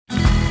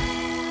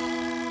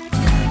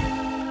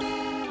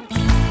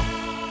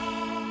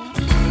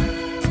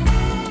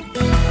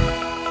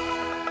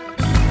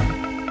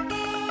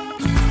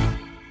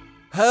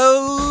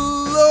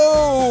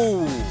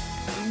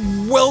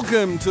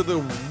Welcome to the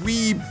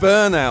We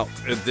Burnout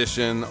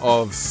edition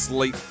of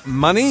Slate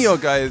Money, your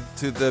guide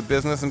to the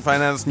business and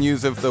finance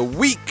news of the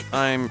week.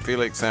 I'm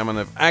Felix Salmon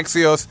of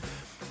Axios,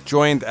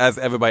 joined as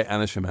ever by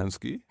Anna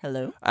Szymanski.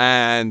 Hello.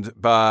 And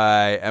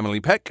by Emily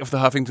Peck of the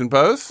Huffington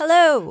Post.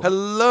 Hello.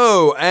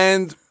 Hello.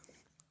 And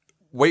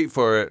wait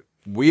for it.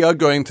 We are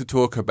going to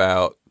talk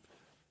about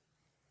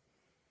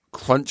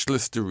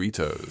Crunchless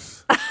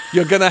Doritos.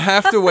 You're going to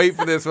have to wait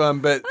for this one,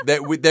 but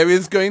there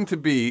is going to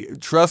be,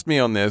 trust me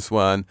on this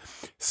one,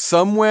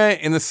 somewhere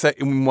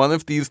in one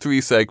of these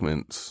three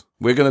segments,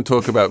 we're going to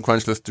talk about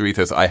Crunchless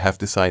Doritos. I have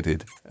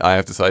decided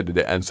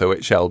it, and so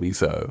it shall be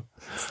so.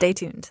 Stay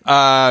tuned.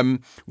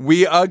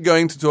 We are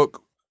going to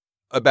talk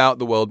about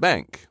the World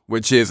Bank,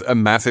 which is a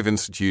massive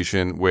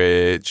institution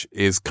which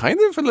is kind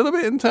of a little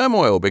bit in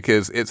turmoil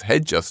because its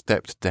head just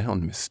stepped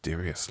down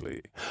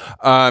mysteriously.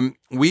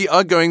 We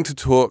are going to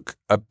talk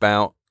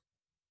about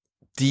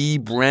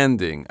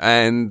debranding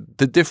and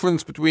the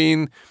difference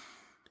between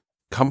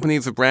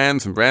companies of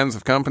brands and brands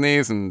of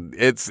companies, and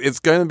it's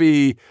going to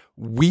be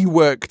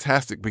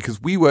WeWork-tastic because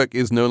WeWork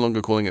is no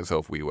longer calling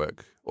itself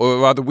WeWork, or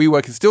rather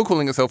WeWork is still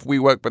calling itself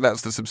WeWork, but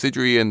that's the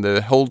subsidiary, and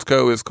the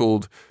holdco is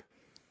called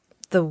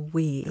The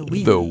We.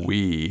 The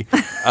We.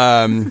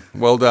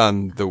 Well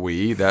done, The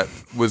We. That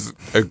was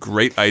a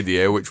great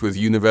idea, which was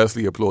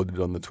universally applauded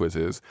on the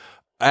Twitters.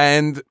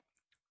 But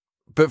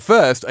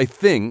first, I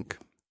think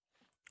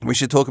we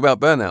should talk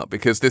about burnout,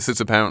 because this is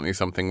apparently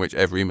something which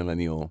every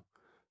millennial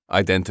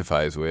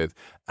identifies with.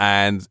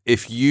 And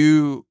if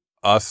you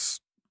are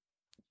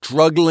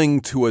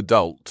struggling to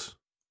adult,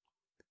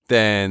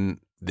 then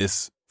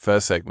this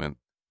first segment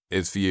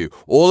is for you.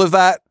 All of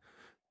that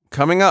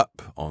coming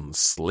up on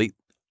Slate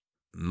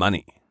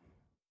Money.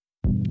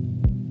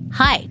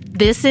 Hi,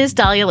 this is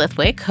Dahlia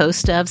Lithwick,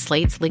 host of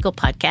Slate's legal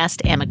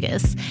podcast,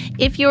 Amicus.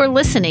 If you're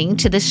listening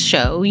to this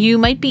show, you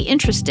might be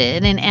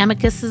interested in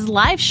Amicus's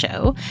live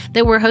show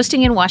that we're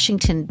hosting in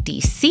Washington,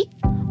 D.C.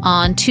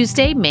 on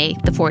Tuesday, May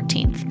the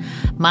 14th.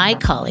 My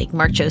colleague,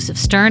 Mark Joseph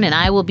Stern, and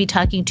I will be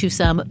talking to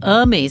some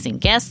amazing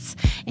guests,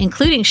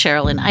 including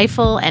Sherrilyn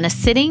Ifill and a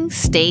sitting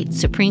state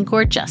Supreme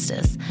Court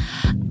justice,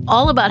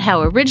 all about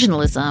how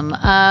originalism,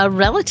 a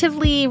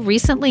relatively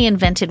recently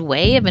invented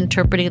way of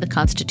interpreting the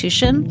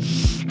Constitution,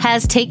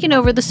 has taken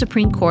over the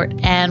Supreme Court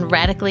and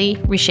radically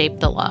reshaped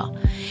the law.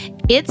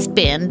 It's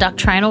been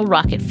doctrinal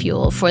rocket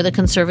fuel for the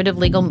conservative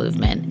legal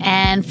movement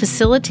and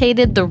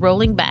facilitated the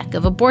rolling back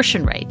of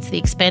abortion rights, the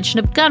expansion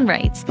of gun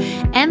rights,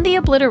 and the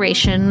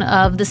obliteration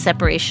of the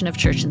separation of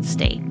church and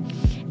state.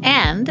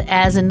 And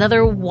as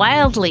another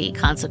wildly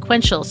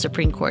consequential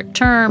Supreme Court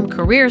term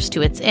careers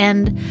to its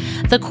end,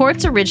 the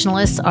court's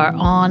originalists are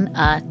on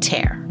a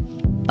tear.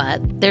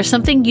 But there's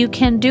something you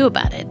can do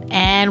about it,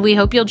 and we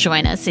hope you'll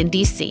join us in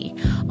D.C.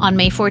 on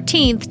May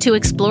 14th to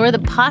explore the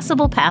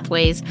possible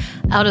pathways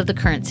out of the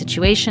current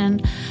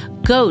situation.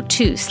 Go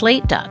to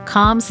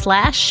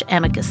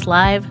slate.com/Amicus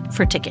Live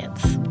for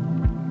tickets.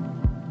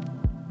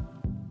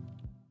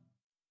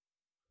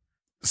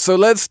 So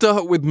let's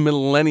start with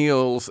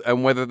millennials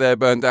and whether they're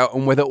burned out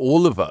and whether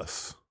all of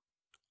us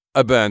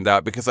are burned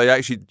out, because I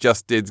actually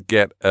just did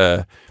get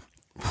a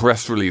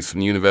press release from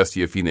the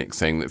University of Phoenix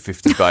saying that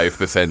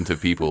 55% of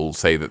people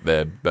say that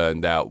they're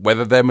burned out,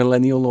 whether they're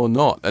millennial or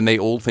not, and they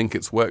all think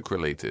it's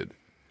work-related.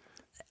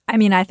 I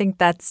mean, I think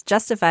that's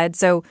justified.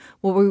 So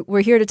what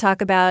we're here to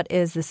talk about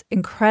is this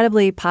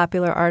incredibly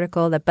popular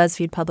article that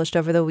BuzzFeed published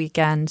over the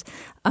weekend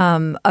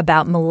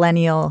about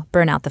millennial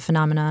burnout, the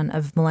phenomenon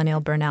of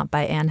millennial burnout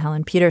by Anne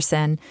Helen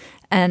Peterson.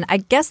 And I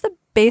guess the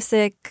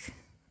basic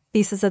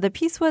thesis of the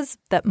piece was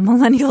that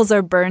millennials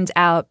are burned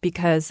out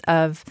because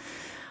of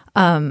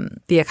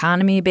the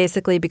economy,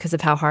 basically, because of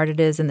how hard it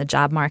is in the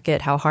job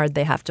market, how hard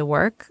they have to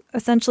work,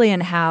 essentially,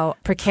 and how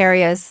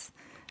precarious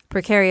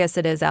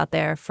it is out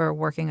there for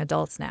working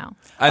adults now.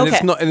 And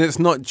it's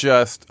not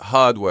just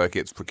hard work,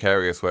 it's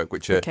precarious work,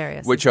 which are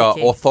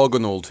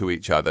orthogonal to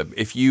each other.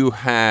 If you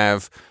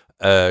have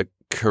a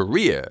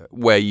career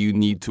where you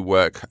need to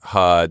work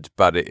hard,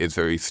 but it is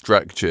very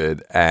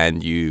structured,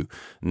 and you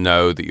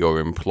know that your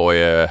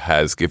employer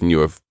has given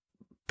you a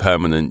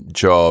permanent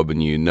job,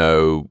 and you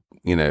know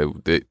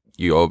that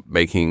you're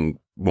making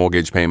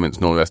mortgage payments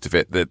and all the rest of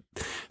it, that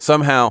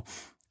somehow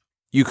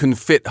you can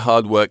fit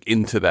hard work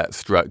into that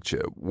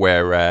structure.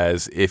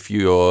 Whereas if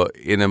you're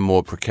in a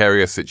more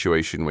precarious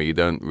situation where you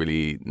don't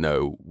really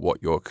know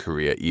what your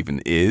career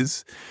even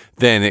is,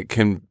 then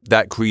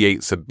that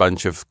creates a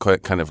bunch of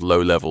kind of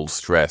low-level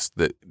stress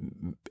that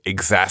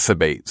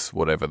exacerbates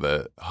whatever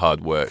the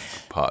hard work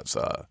parts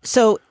are.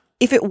 So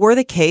if it were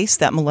the case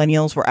that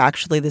millennials were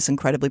actually this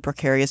incredibly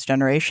precarious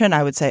generation,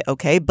 I would say,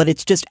 okay, but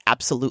it's just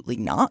absolutely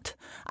not.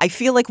 I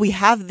feel like we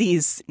have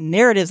these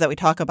narratives that we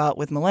talk about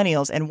with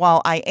millennials. And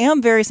while I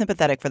am very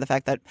sympathetic for the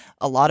fact that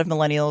a lot of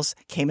millennials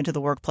came into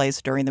the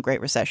workplace during the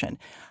Great Recession,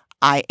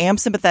 I am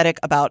sympathetic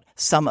about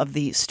some of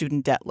the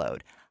student debt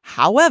load.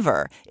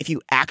 However, if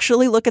you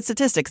actually look at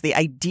statistics, the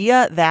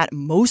idea that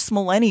most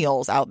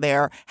millennials out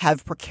there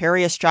have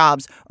precarious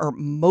jobs or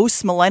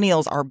most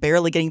millennials are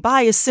barely getting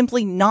by is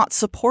simply not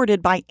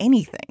supported by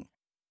anything.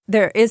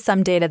 there is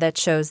some data that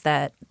shows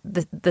that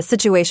the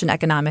situation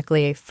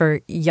economically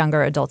for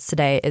younger adults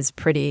today is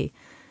pretty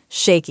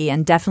shaky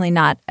and definitely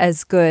not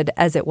as good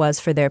as it was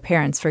for their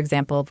parents. For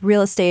example,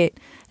 real estate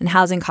and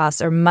housing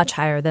costs are much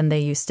higher than they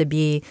used to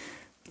be.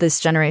 This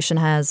generation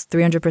has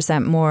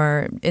 300%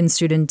 more in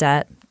student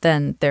debt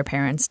than their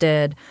parents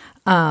did.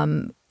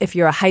 If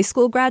you're a high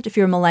school grad, if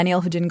you're a millennial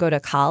who didn't go to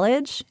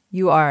college,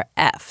 you are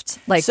effed.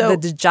 Like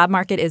the job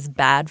market is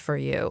bad for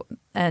you,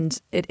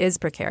 and it is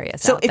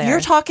precarious. So if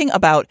you're talking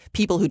about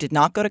people who did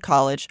not go to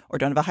college or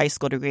don't have a high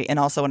school degree, and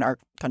also in our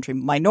country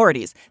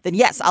minorities, then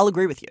yes, I'll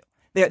agree with you.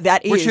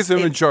 Which is the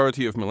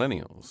majority of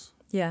millennials.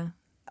 Yeah.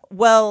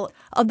 Well,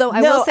 although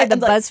I will say the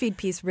BuzzFeed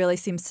piece really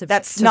seems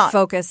to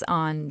focus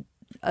on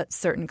a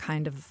certain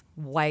kind of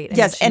white.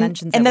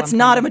 And that's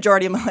not a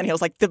majority of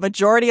millennials. Like the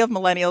majority of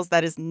millennials,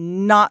 that is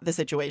not the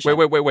situation.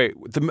 Wait.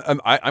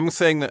 I'm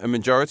saying that a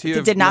majority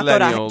of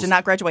millennials did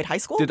not graduate high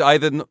school. Did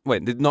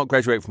not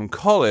graduate from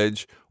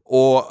college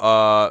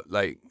or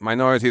like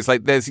minorities.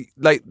 Like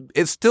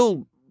it's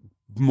still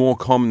more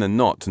common than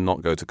not to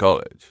not go to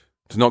college,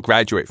 to not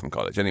graduate from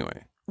college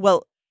anyway.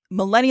 Well,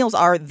 millennials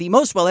are the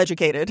most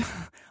well-educated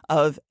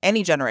of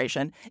any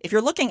generation. If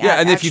you're looking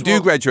at if you do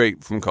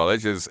graduate from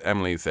college, as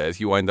Emily says,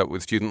 you wind up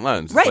with student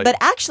loans. Right, but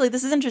actually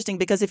this is interesting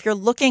because if you're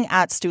looking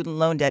at student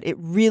loan debt, it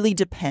really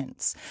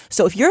depends.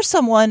 So if you're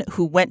someone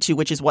who went to,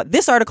 which is what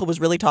this article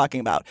was really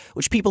talking about,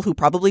 which people who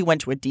probably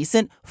went to a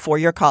decent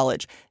four-year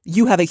college,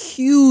 you have a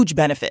huge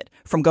benefit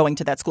from going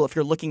to that school if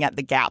you're looking at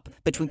the gap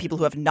between people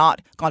who have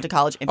not gone to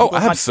college and people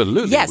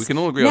absolutely. Yes. We can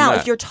all agree on that. Now,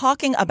 if you're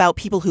talking about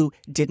people who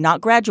did not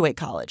graduate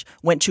college,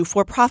 went to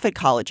for-profit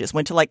colleges,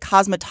 went to like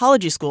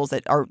cosmetology schools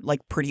that are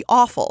like pretty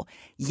awful.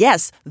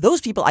 Yes,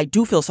 those people I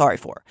do feel sorry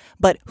for.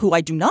 But who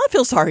I do not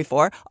feel sorry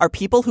for are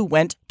people who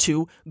went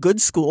to good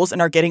schools and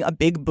are getting a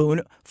big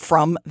boon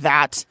from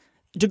that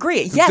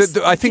degree. Yes.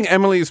 I think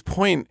Emily's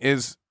point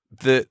is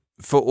that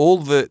for all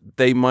that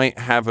they might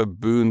have a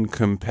boon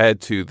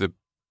compared to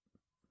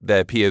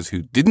their peers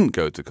who didn't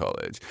go to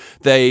college,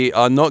 they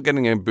are not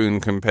getting a boon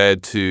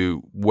compared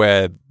to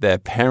where their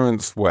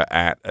parents were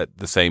at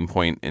the same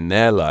point in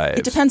their lives.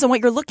 It depends on what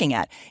you're looking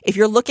at. If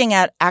you're looking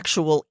at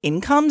actual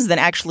incomes, then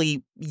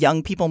actually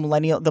young people,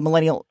 the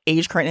millennial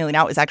age currently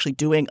now is actually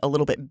doing a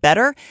little bit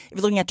better. If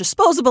you're looking at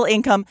disposable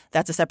income,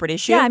 that's a separate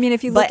issue. Yeah, I mean,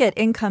 if you look at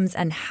incomes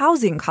and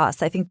housing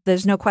costs, I think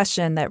there's no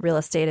question that real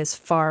estate is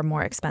far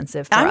more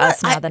expensive for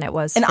us now than it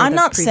was for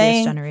the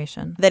previous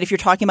generation. That if you're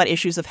talking about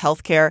issues of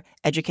healthcare,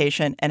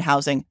 education, and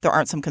housing, there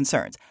aren't some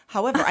concerns.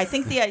 However, I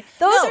think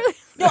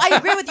No, I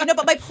agree with you. No,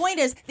 but my point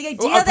is the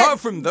idea apart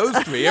from those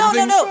three,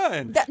 everything's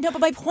fine. But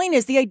my point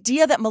is the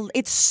idea that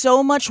it's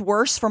so much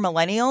worse for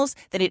millennials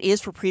than it is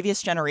for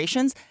previous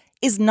generations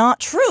is not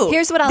true.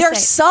 Here's what I'll say.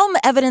 There's some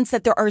evidence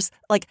that there are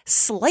like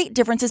slight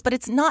differences, but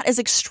it's not as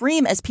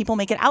extreme as people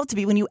make it out to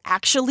be when you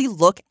actually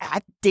look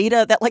at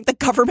data that like the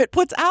government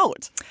puts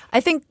out. I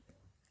think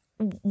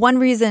one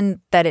reason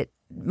that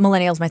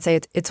millennials might say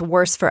it's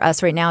worse for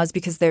us right now is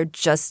because they're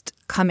just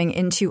coming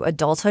into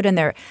adulthood and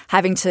they're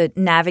having to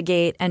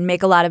navigate and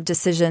make a lot of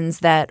decisions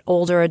that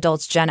older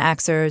adults, Gen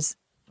Xers,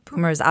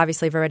 boomers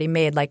obviously have already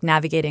made, like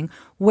navigating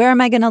where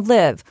am I going to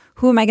live?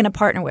 Who am I going to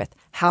partner with?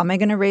 How am I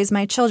going to raise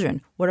my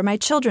children? What are my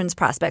children's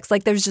prospects?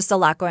 Like there's just a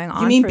lot going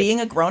on. You mean being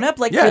a grown-up?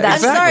 Like yeah, I'm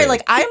exactly. sorry,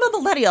 like I'm a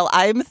millennial.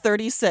 I'm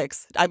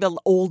 36. I'm an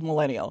old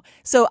millennial.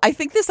 So I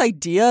think this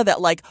idea that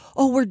like,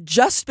 oh, we're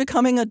just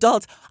becoming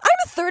adults.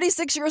 I'm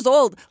 36 years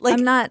old. Like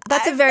I'm not.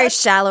 That's a very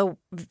shallow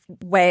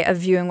way of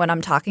viewing what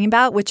I'm talking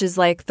about, which is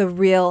like the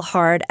real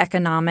hard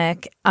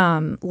economic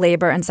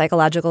labor and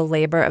psychological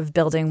labor of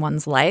building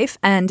one's life.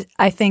 And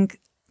I think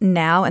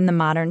now in the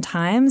modern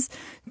times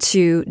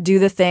to do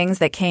the things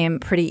that came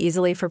pretty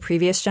easily for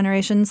previous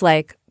generations,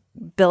 like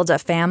build a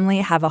family,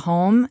 have a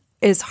home,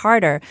 is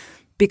harder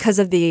because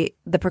of the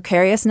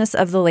precariousness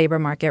of the labor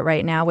market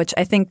right now, which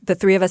I think the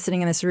three of us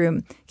sitting in this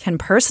room can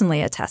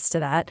personally attest to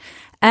that,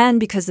 and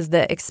because of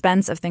the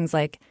expense of things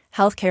like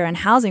healthcare and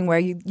housing, where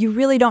you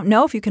really don't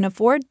know if you can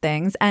afford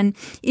things. And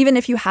even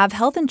if you have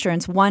health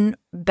insurance, one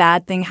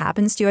bad thing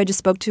happens to you. I just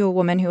spoke to a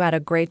woman who had a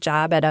great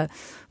job at a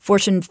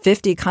Fortune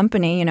 50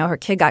 company. You know, her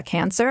kid got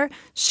cancer.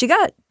 She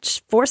got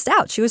forced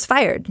out. She was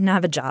fired. Didn't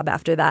have a job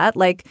after that.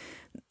 Like,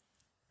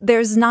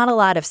 there's not a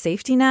lot of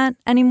safety net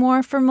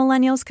anymore for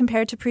millennials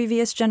compared to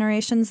previous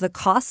generations. The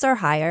costs are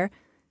higher.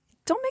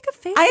 Don't make a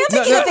face. I am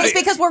making a face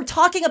because we're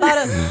talking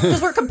about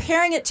because we're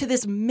comparing it to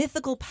this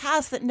mythical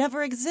past that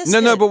never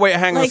existed. No, but wait,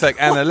 hang on a sec,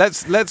 Anna.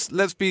 Let's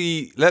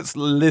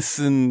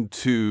listen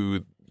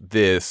to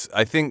this.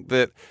 I think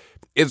that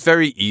it's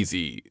very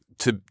easy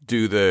to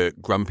do the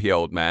grumpy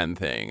old man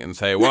thing and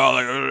say, well,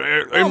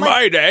 in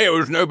my day, it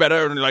was no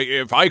better. And like,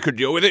 if I could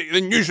deal with it,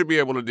 then you should be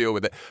able to deal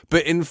with it.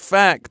 But in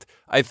fact,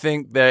 I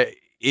think there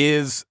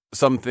is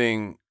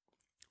something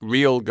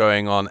real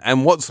going on.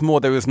 And what's more,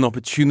 there is an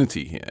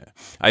opportunity here.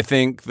 I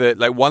think that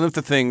like one of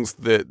the things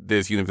that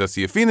this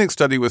University of Phoenix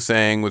study was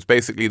saying was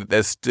basically that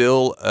there's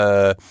still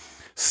a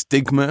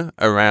stigma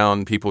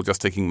around people just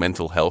taking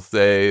mental health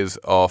days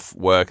off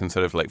work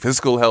instead of like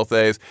physical health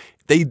days.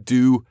 They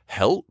do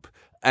help.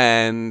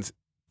 And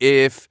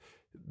if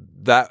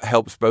that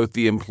helps both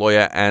the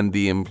employer and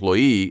the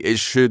employee, it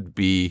should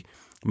be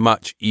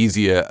much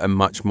easier and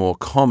much more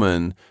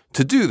common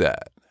to do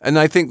that. And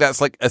I think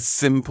that's like a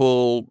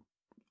simple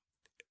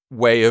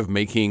way of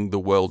making the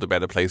world a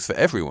better place for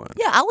everyone.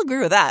 Yeah, I'll agree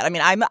with that. I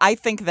mean, I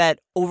think that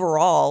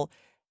overall,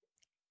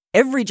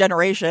 every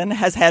generation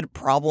has had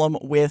problem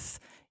with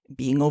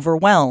being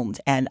overwhelmed.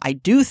 And I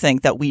do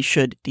think that we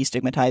should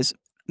destigmatize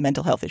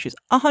mental health issues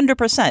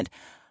 100%.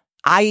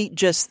 I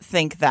just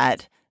think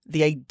that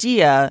the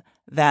idea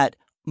that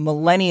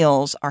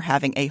millennials are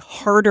having a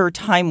harder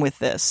time with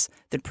this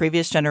than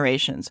previous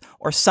generations,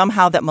 or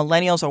somehow that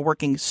millennials are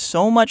working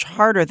so much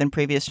harder than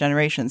previous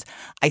generations,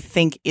 I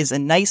think is a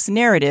nice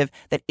narrative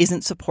that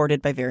isn't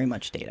supported by very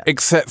much data.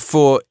 Except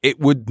for it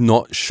would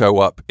not show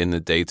up in the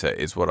data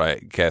is what I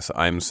guess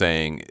I'm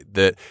saying.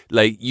 That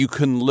like you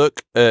can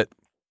look at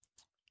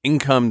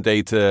income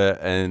data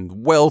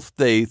and wealth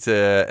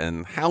data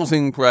and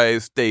housing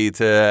price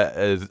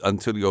data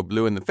until you're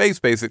blue in the face,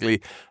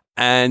 basically,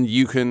 and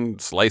you can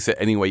slice it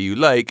any way you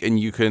like, and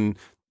you can,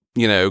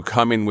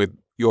 come in with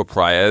your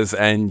priors,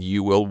 and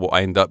you will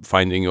wind up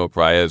finding your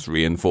priors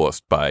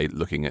reinforced by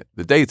looking at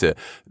the data.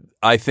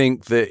 I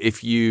think that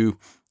if you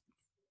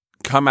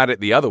come at it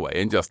the other way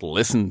and just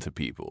listen to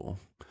people,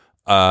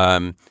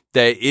 there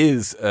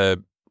is,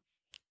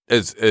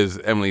 as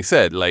Emily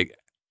said, like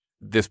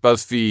this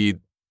BuzzFeed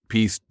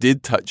piece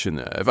did touch a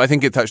nerve. I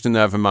think it touched a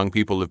nerve among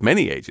people of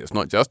many ages,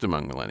 not just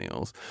among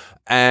millennials.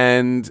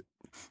 And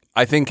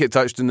I think it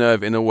touched a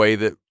nerve in a way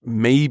that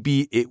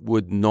maybe it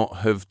would not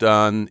have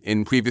done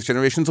in previous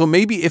generations, or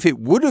maybe if it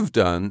would have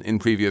done in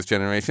previous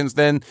generations,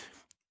 then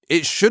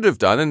it should have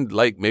done, and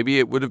like maybe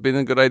it would have been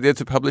a good idea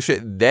to publish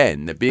it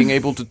then. Being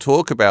able to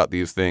talk about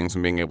these things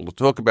and being able to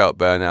talk about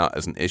burnout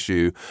as an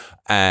issue,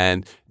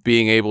 and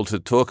being able to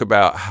talk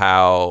about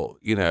how,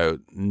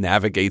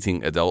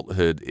 navigating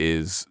adulthood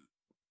is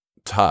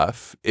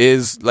tough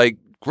is like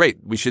great.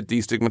 We should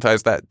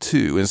destigmatize that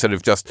too, instead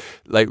of just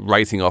like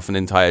writing off an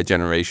entire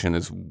generation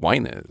as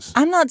whiners.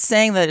 I'm not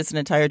saying that it's an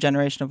entire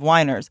generation of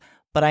whiners,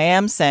 but I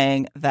am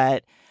saying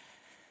that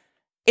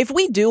if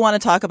we do want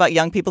to talk about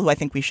young people who I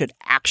think we should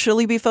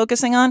actually be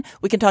focusing on,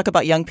 we can talk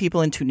about young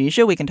people in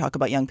Tunisia. We can talk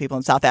about young people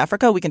in South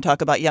Africa. We can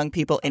talk about young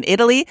people in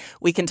Italy.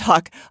 We can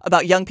talk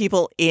about young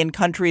people in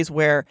countries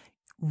where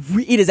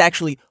it is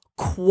actually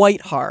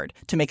quite hard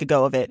to make a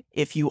go of it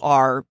if you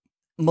are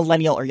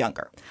millennial or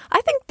younger. I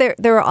think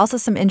there were also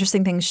some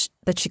interesting things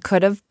that she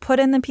could have put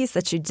in the piece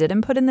that she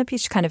didn't put in the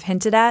piece. She kind of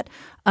hinted at.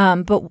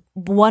 But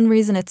one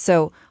reason it's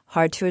so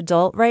hard to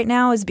adult right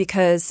now is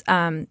because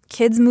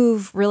kids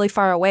move really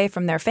far away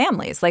from their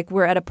families. Like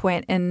we're at a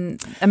point in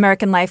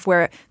American life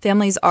where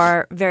families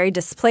are very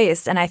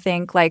displaced. And I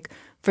think like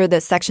for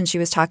the section she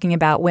was talking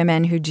about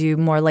women who do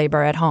more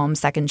labor at home,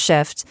 second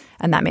shift,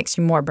 and that makes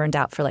you more burned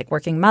out for like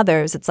working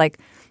mothers. It's like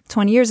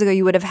 20 years ago,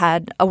 you would have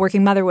had a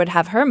working mother would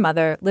have her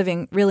mother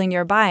living really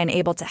nearby and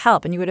able to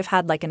help. And you would have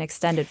had like an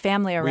extended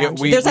family around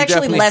you. There's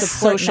actually less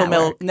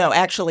social No,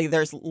 actually,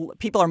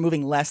 people are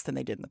moving less than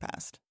they did in the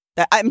past.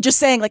 I'm just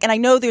saying, like, and I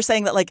know they're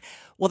saying that, like,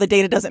 well, the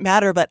data doesn't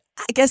matter, but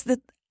I guess that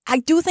I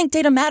do think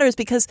data matters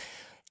because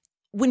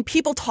when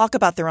people talk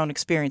about their own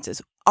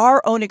experiences,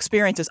 our own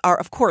experiences are,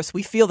 of course,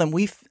 we feel them.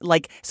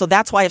 So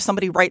that's why if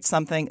somebody writes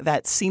something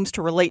that seems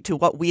to relate to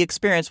what we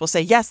experience, we'll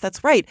say, yes,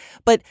 that's right.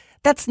 But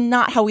that's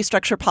not how we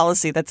structure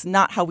policy. That's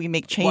not how we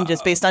make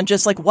changes based on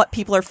just like what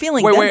people are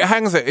feeling. Wait,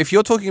 hang on a second. If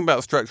you're talking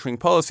about structuring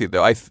policy,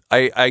 though,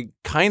 I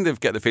kind of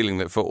get the feeling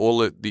that for all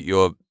that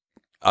you're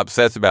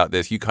upset about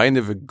this, you kind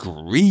of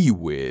agree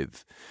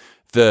with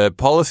the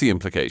policy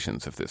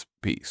implications of this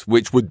piece,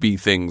 which would be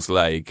things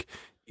like,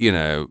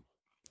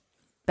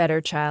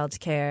 better child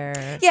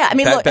care. Yeah, I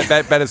mean,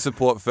 better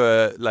support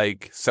for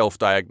like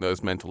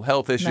self-diagnosed mental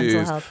health issues.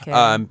 Mental health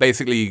care.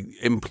 Basically,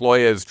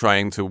 employers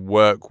trying to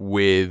work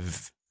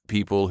with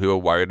people who are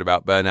worried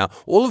about burnout.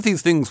 All of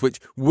these things which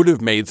would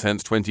have made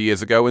sense 20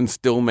 years ago and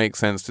still make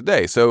sense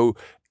today. So,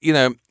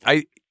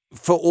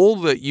 for all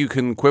that you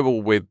can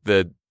quibble with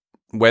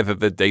whether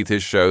the data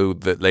show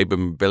that labor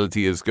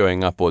mobility is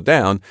going up or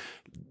down,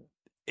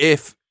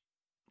 if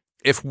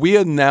we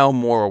are now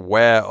more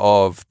aware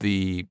of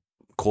the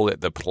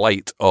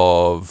plight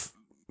of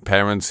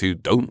parents who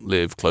don't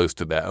live close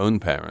to their own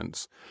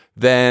parents,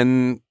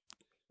 then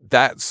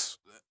that's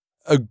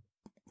a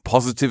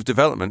positive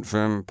development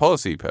from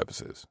policy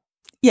purposes.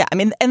 Yeah, I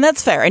mean, and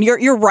that's fair. And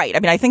you're right. I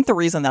mean, I think the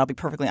reason that, I'll be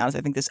perfectly honest, I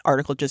think this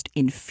article just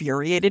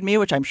infuriated me,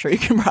 which I'm sure you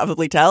can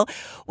probably tell,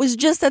 was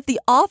just that the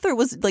author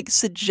was like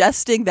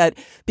suggesting that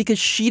because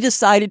she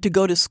decided to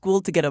go to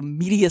school to get a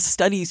media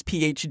studies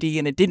PhD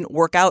and it didn't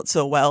work out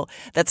so well,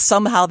 that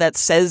somehow that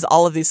says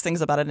all of these things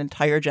about an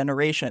entire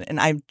generation. And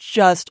I've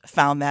just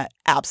found that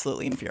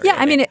absolutely infuriating.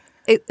 Yeah, I mean,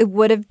 it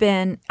would have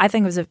been, I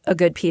think it was a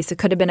good piece. It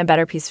could have been a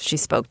better piece if she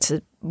spoke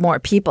to more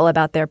people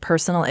about their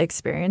personal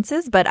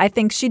experiences. But I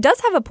think she does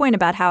have a point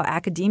about how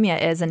academia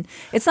is. And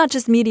it's not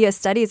just media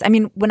studies. I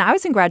mean, when I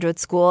was in graduate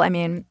school, I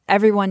mean,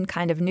 everyone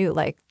kind of knew,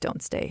 like,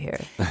 don't stay here.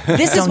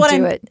 This is what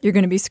do it. You're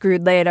going to be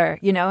screwed later,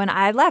 you know. And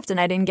I left and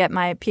I didn't get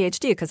my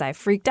PhD because I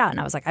freaked out. And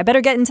I was like, I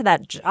better get into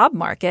that job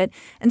market.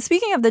 And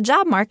speaking of the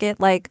job market,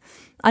 like,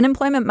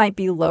 unemployment might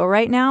be low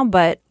right now,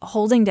 but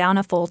holding down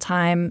a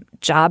full-time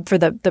job for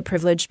the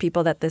privileged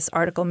people that this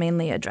article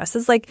mainly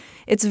addresses, like,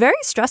 it's very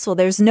stressful.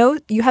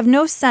 You have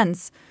no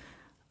sense.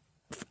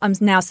 I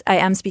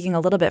am speaking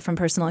a little bit from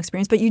personal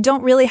experience, but you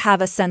don't really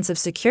have a sense of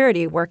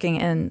security working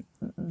in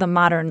the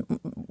modern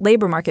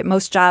labor market.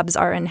 Most jobs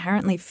are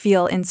inherently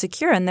feel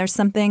insecure, and there's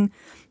something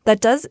that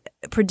does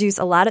produces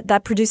a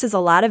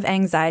lot of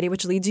anxiety,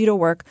 which leads you to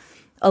work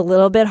a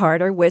little bit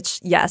harder, which,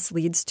 yes,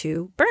 leads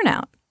to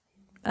burnout.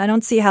 I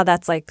don't see how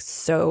that's like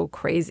so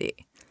crazy.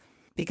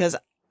 Because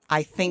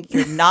I think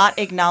you're not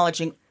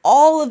acknowledging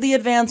all of the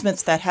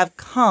advancements that have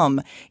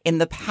come in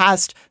the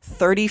past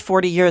 30,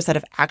 40 years that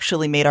have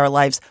actually made our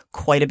lives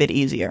quite a bit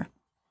easier.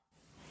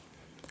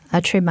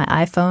 I'd trade my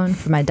iPhone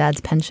for my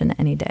dad's pension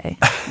any day.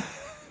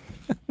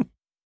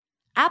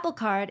 Apple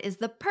Card is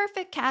the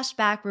perfect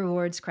cashback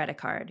rewards credit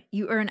card.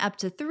 You earn up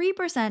to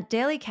 3%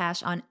 daily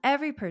cash on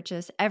every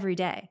purchase every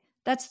day.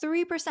 That's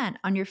 3%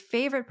 on your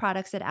favorite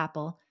products at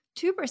Apple,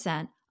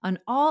 2% on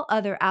all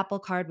other Apple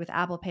Card with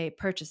Apple Pay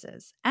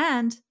purchases,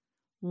 and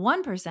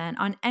 1%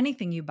 on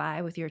anything you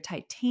buy with your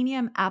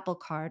titanium Apple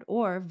Card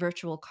or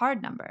virtual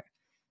card number.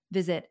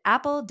 Visit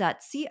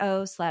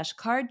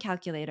apple.co/card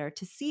calculator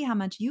to see how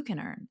much you can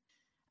earn.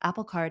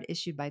 Apple Card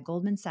issued by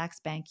Goldman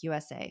Sachs Bank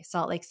USA,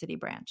 Salt Lake City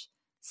branch.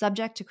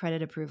 Subject to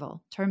credit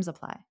approval. Terms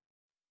apply.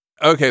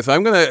 Okay, so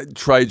I'm going to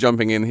try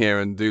jumping in here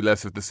and do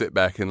less of the sit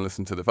back and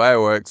listen to the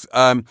fireworks.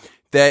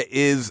 There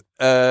is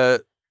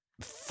a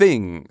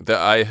thing that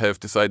I have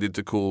decided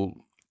to call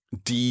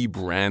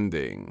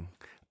debranding.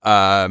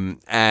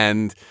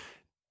 And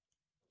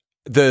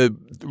the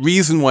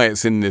reason why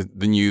it's in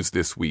the news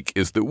this week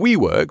is that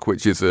WeWork,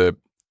 which is a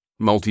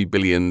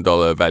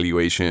multi-billion-dollar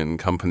valuation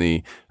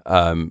company,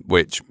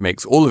 which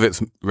makes all of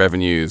its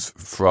revenues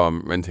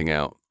from renting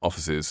out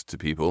offices to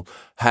people,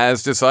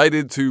 has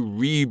decided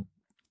to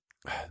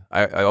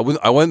I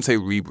wouldn't say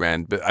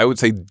rebrand, but I would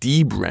say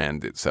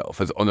debrand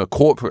itself as on a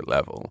corporate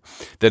level,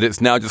 that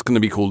it's now just going to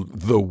be called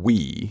The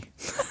We.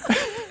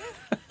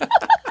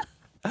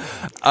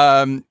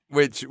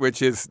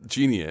 Which is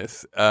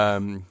genius.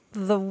 It's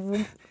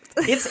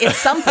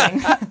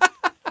something.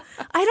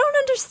 I don't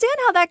understand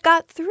how that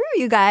got through,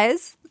 you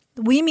guys.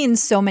 We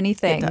means so many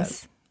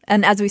things.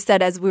 And as we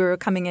said, as we were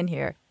coming in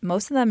here,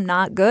 most of them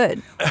not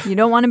good. You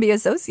don't want to be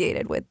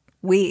associated with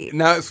we.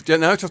 Now it's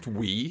just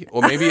we,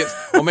 or maybe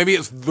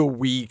it's the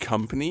We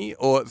Company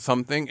or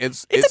something.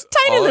 It's a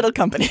tiny little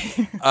company. It's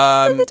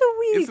a little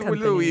we company.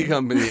 Little we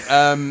company.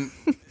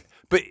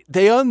 But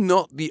they are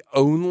not the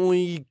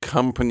only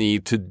company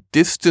to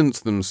distance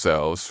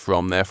themselves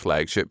from their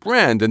flagship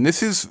brand. And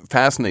this is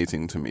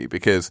fascinating to me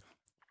because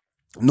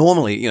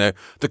normally,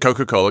 the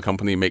Coca-Cola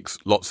company makes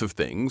lots of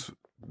things.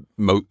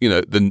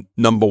 The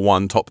number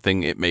one top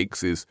thing it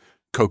makes is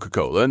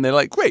Coca-Cola. And they're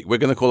like, great, we're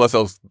going to call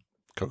ourselves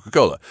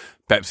Coca-Cola.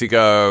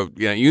 PepsiCo,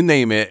 you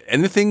name it.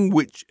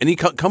 Any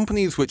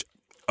companies which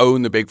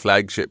own the big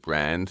flagship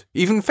brand,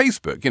 even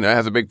Facebook,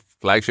 has a big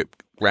flagship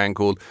brand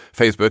called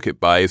Facebook. It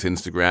buys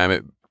Instagram.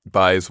 It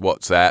buys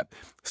WhatsApp.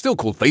 Still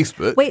called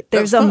Facebook. Wait,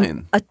 there's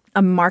a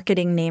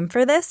marketing name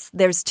for this.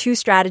 There's two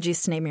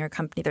strategies to name your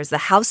company. There's the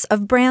House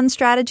of Brand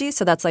strategy.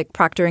 So that's like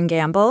Procter &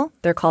 Gamble.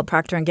 They're called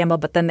Procter & Gamble,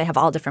 but then they have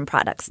all different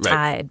products. Right.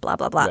 Tide, blah,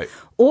 blah, blah. Right.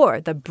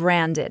 Or the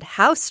Branded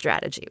House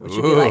strategy, which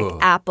would be like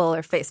Apple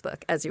or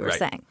Facebook, as you were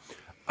saying.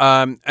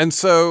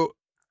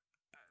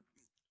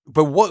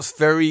 But what's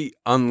very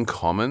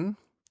uncommon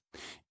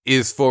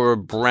is for a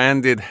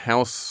branded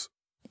house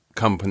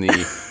company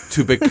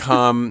to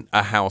become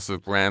a House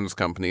of Brands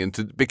company,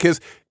 because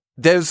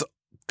there's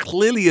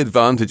clearly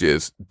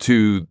advantages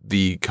to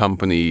the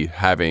company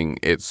having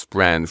its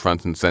brand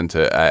front and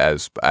center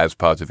as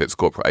part of its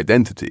corporate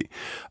identity.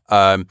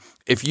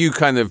 If you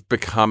kind of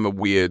become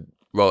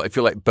if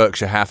you're like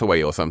Berkshire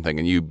Hathaway or something,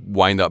 and you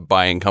wind up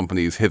buying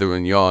companies hither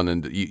and yon,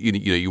 and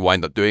you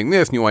wind up doing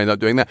this and you wind up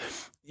doing that,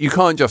 you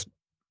can't just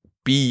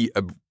be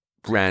a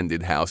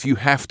branded house. You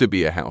have to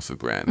be a house of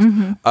brands.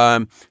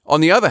 Mm-hmm.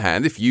 On the other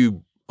hand, if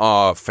you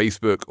are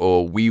Facebook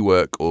or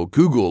WeWork or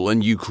Google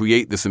and you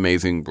create this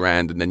amazing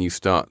brand and then you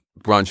start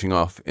branching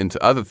off into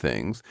other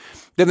things,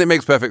 then it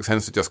makes perfect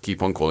sense to just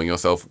keep on calling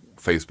yourself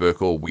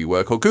Facebook or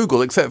WeWork or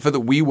Google, except for that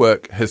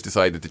WeWork has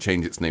decided to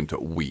change its name to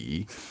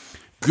We.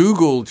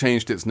 Google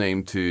changed its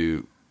name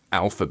to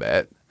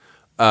Alphabet.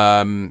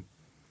 Snapchat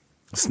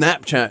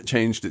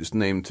changed its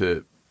name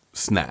to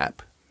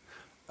Snap.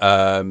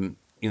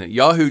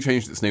 Yahoo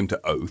changed its name to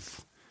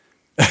Oath.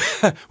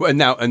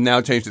 and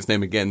now changed its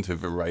name again to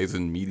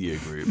Verizon Media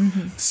Group.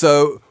 Mm-hmm.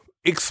 So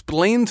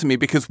explain to me,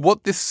 because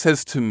what this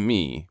says to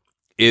me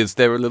is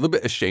they're a little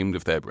bit ashamed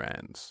of their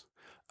brands.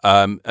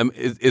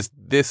 Is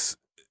this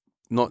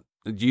not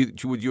Would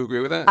you agree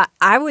with that?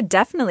 I would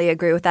definitely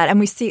agree with that. And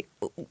we see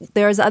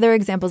there's other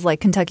examples like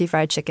Kentucky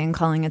Fried Chicken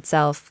calling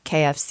itself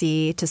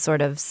KFC to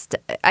sort of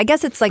I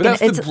guess it's like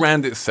it's the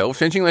brand itself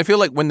changing. I feel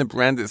like when the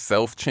brand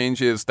itself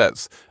changes,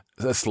 that's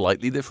a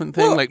slightly different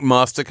thing. Like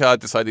MasterCard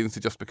deciding to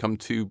just become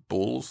two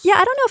bulls. Yeah,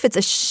 I don't know if it's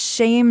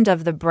ashamed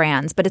of the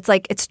brands, but it's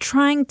like it's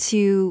trying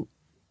to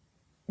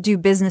do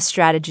business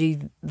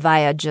strategy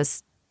via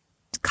just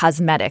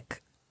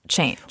cosmetic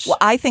change. What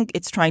I think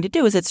it's trying to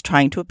do is it's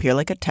trying to appear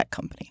like a tech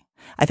company.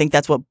 I think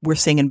that's what we're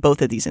seeing in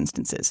both of these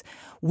instances.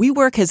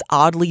 WeWork has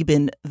oddly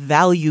been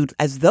valued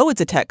as though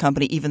it's a tech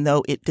company, even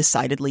though it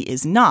decidedly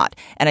is not.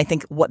 And I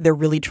think what they're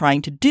really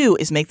trying to do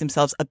is make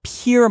themselves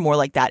appear more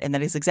like that. And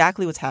that is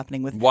exactly what's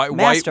happening with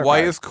MasterCard.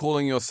 Why is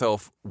calling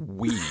yourself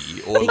we?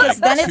 Or because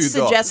like then it's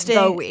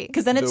suggesting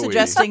because then it's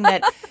suggesting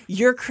that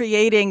you're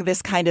creating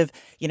this kind of,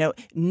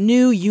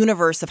 new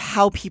universe of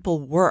how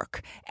people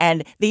work.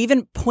 And they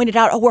even pointed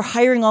out, we're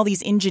hiring all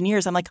these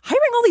engineers. I'm like,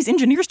 hiring all these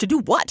engineers to do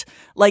what?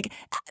 Like,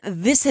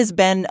 this has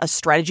been a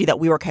strategy that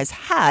WeWork has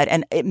had,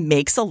 and it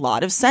makes a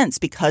lot of sense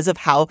because of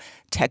how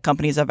tech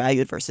companies are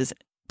valued versus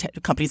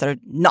companies that are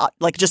not,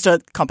 like just a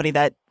company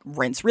that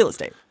rents real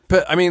estate.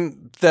 But I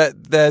mean,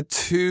 they're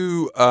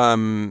two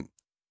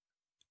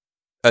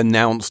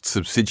announced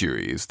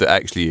subsidiaries that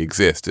actually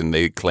exist, and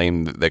they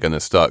claim that they're going to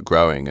start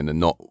growing, and they're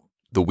not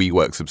the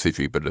WeWork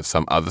subsidiary, but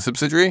some other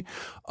subsidiary.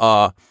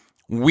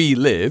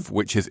 WeLive,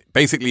 which is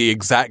basically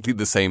exactly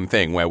the same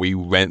thing, where we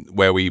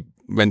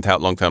rent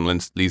out long-term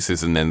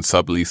leases and then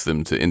sublease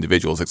them to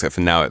individuals, except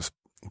for now it's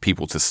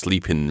people to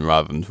sleep in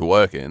rather than to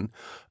work in.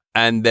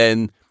 And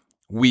then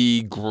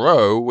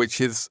WeGrow, which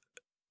is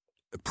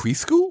a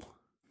preschool?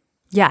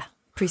 Yeah,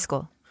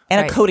 preschool.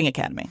 And a coding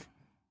academy.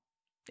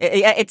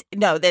 It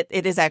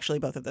is actually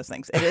both of those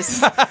things. It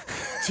is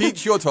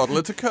teach your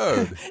toddler to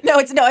code.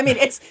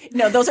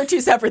 Those are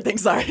two separate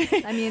things. Sorry.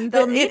 I mean,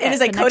 it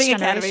is a coding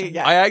academy.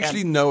 Yeah, I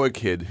actually know a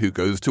kid who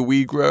goes to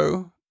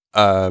WeGrow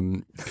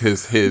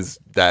because his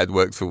dad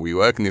works for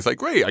WeWork, and he's like,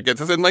 great, I get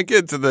to send my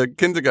kid to the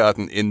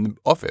kindergarten in the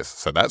office,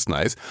 so that's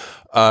nice.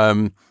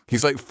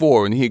 He's like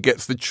 4, and he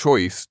gets the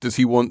choice: does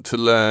he want to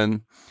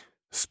learn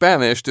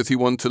Spanish, does he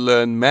want to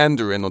learn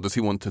Mandarin, or does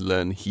he want to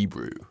learn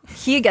Hebrew?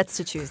 He gets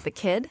to choose, the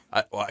kid.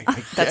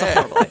 That's a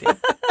horrible idea.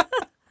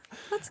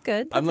 That's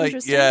good. I'm like,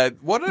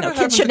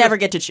 kids should never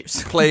get to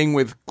choose. Playing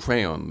with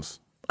crayons.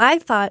 I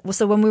thought,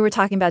 so when we were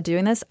talking about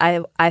doing this,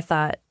 I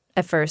thought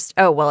at first,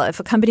 if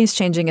a company's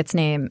changing its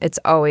name, it's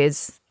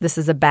always, this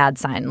is a bad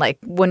sign. Like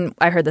when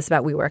I heard this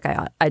about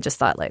WeWork, I just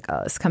thought like,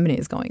 this company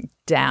is going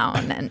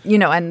down. And,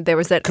 and there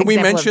was that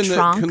example of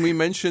Tronc. Can we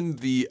mention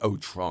the,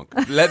 Tronc?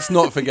 Let's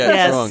not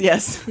forget Tronc.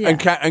 Yes. Yeah.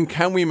 And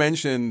can we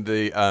mention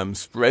the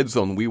spreads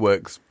on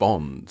WeWork's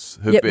bonds?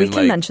 We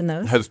can mention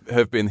those.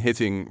 Have been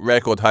hitting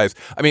record highs.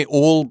 I mean,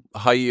 all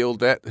high yield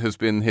debt has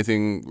been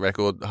hitting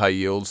record high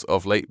yields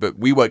of late, but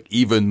WeWork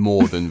even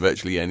more than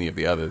virtually any of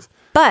the others.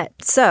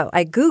 But so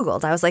I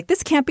Googled, I was like,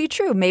 this can't be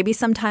true. Maybe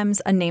sometimes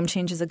a name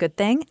change is a good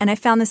thing. And I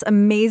found this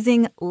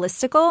amazing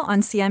listicle on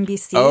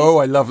CNBC. Oh,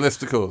 I love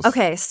listicles.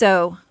 Okay,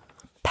 so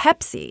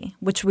Pepsi,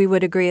 which we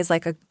would agree is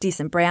like a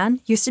decent brand,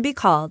 used to be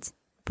called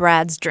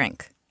Brad's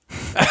Drink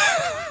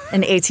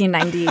in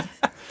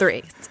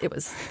 1893. It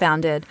was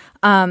founded.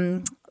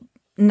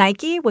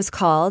 Nike was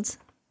called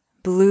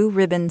Blue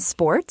Ribbon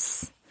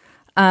Sports.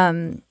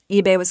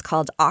 eBay was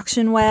called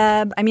Auction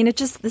Web. I mean,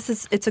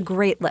 it's a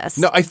great list.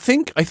 No, I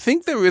think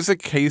there is a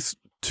case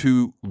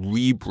to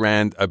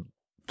rebrand a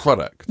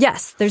product.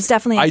 Yes, there's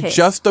definitely a case. I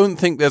just don't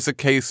think there's a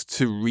case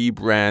to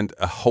rebrand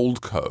a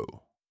holdco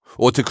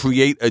or to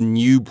create a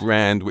new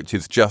brand which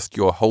is just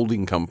your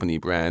holding company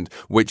brand,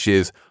 which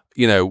is,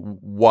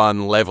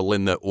 one level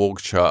in the org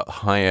chart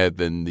higher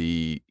than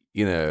the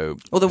subsidiary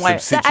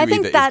I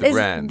think that is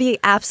brand. The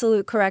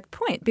absolute correct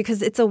point,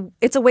 because it's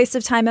a waste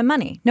of time and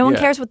money. No one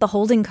cares what the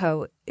holding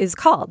co is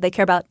called. They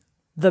care about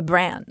the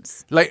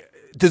brands. Like,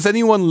 does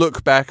anyone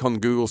look back on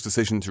Google's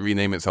decision to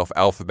rename itself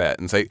Alphabet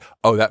and say,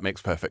 "Oh, that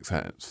makes perfect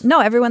sense"?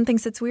 No, everyone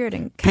thinks it's weird,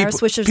 and Kara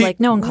Swisher's like,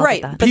 no one calls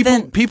it that.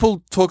 But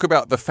people talk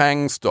about the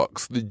FANG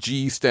stocks. The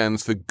G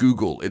stands for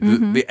Google.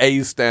 The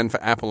A's stand for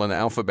Apple and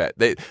Alphabet.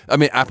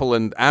 Apple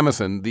and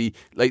Amazon. The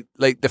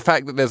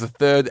fact that there's a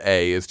third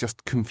A is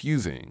just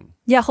confusing.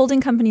 Yeah,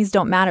 holding companies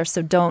don't matter,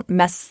 so don't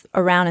mess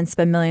around and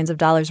spend millions of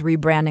dollars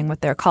rebranding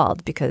what they're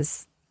called,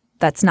 because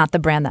that's not the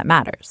brand that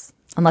matters.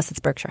 Unless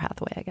it's Berkshire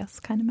Hathaway, I guess,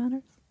 kind of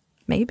matters.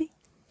 Maybe.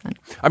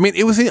 I mean,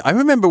 I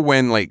remember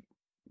when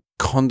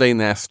Condé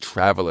Nast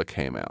Traveler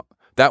came out.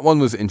 That one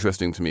was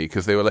interesting to me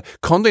because they were like,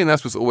 Condé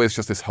Nast was always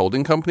just this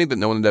holding company that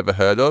no one had ever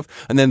heard of.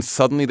 And then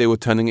suddenly they were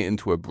turning it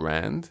into a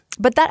brand.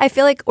 But I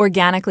feel like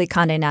organically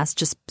Condé Nast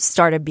just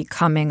started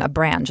becoming a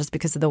brand just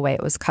because of the way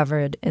it was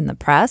covered in the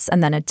press.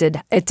 And then it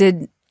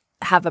did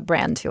have a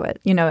brand to it.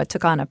 It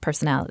took on a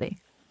personality.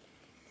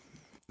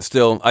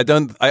 Still,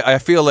 I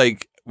feel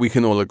like we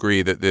can all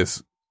agree that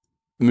this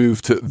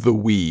move to the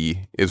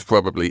we is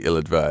probably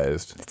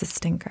ill-advised. It's a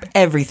stinker.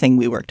 Everything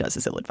WeWork does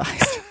is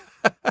ill-advised.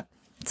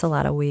 It's a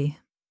lot of we.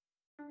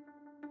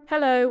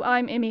 Hello,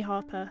 I'm Imi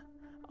Harper.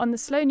 on the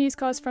Slow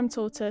Newscast from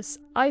Tortoise,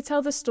 I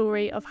tell the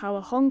story of how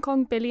a Hong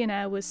Kong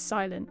billionaire was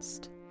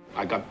silenced.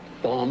 I got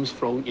bombs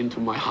thrown into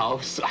my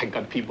house. I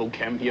got people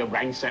came here,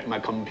 ransacked my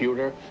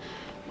computer.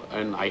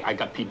 And I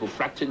got people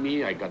threatening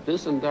me. I got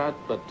this and that,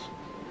 but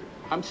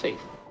I'm safe.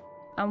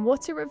 And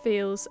what it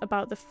reveals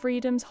about the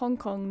freedoms Hong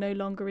Kong no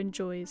longer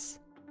enjoys.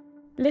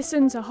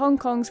 Listen to Hong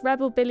Kong's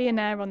rebel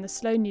billionaire on the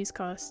Slow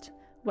Newscast,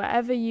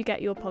 wherever you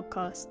get your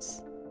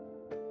podcasts.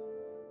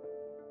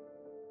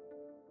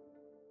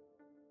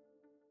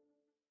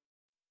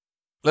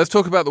 Let's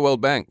talk about the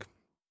World Bank,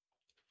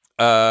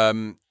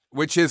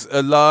 which is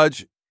a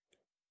large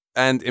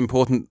and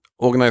important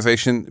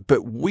organization,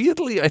 but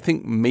weirdly, I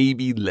think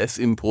maybe less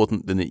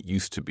important than it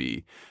used to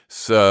be.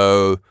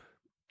 So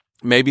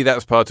maybe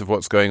that's part of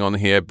what's going on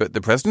here. But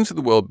the president of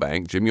the World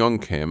Bank, Jim Yong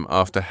Kim,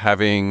 after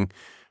having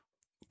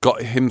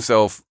got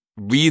himself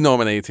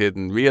re-nominated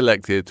and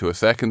re-elected to a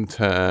second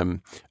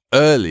term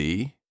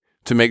early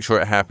to make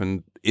sure it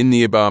happened in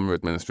the Obama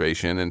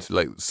administration and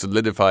to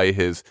solidify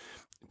his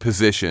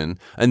position,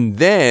 and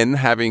then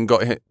having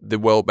got the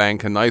World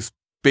Bank a nice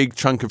big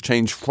chunk of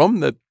change from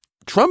the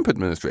Trump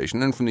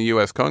administration and from the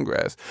U.S.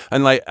 Congress,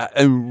 and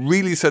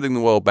really setting the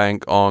World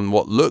Bank on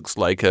what looks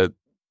like a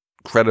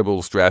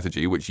credible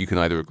strategy, which you can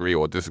either agree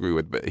or disagree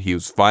with, but he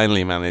was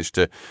finally managed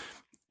to,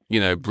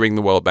 bring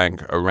the World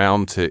Bank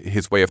around to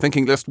his way of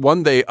thinking. Just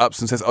one day ups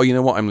and says, "Oh, you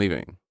know what? I'm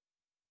leaving."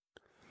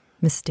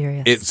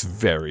 Mysterious. It's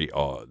very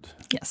odd.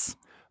 Yes.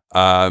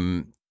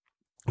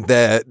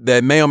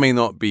 There may or may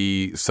not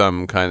be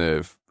some kind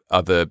of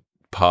other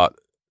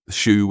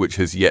shoe which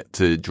has yet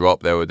to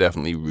drop. There were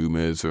definitely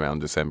rumors around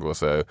December or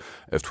so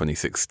of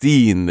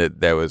 2016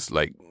 that there was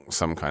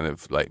some kind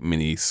of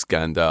mini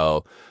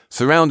scandal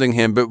surrounding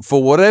him. But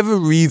for whatever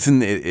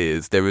reason it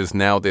is, there is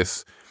now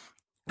this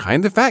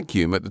kind of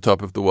vacuum at the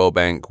top of the World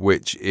Bank,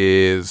 which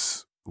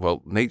is,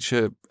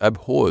 nature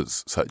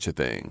abhors such a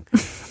thing.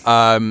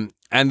 And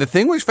the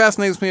thing which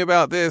fascinates me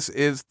about this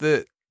is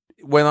that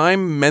when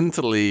I'm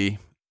mentally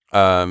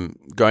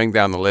going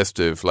down the list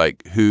of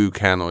who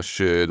can or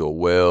should or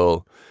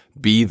will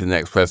be the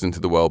next president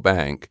of the World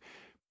Bank,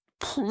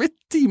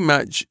 pretty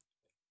much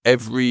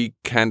every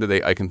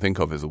candidate I can think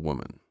of is a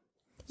woman.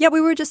 Yeah, we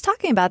were just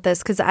talking about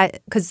this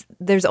because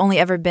there's only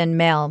ever been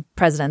male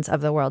presidents of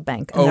the World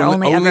Bank. And there are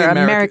only ever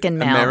American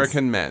males.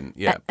 American men,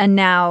 yeah. And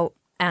now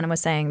Anna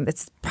was saying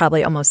it's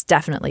probably almost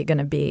definitely going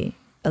to be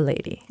a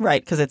lady.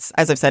 Right, because it's,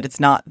 as I've said,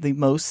 it's not the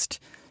most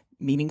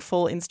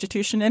meaningful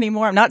institution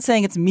anymore. I'm not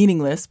saying it's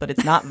meaningless, but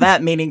it's not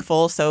that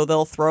meaningful, so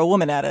they'll throw a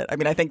woman at it. I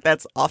mean, I think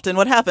that's often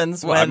what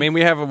happens.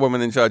 We have a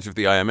woman in charge of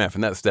the IMF,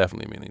 and that's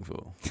definitely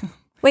meaningful.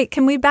 Wait,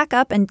 can we back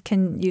up and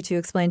can you two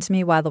explain to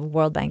me why the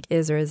World Bank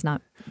is or is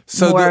not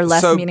more or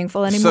less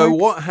meaningful anymore? So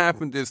what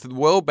happened is the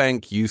World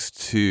Bank used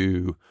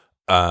to,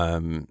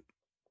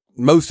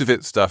 most of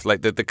its stuff,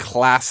 the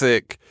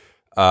classic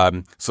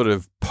sort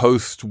of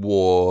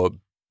post-war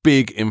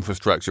big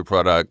infrastructure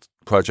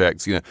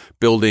projects,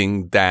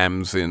 building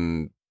dams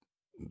in,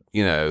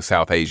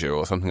 South Asia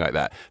or something like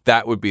that.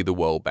 That would be the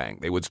World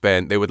Bank. They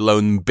would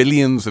loan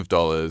billions of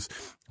dollars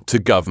to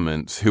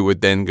governments who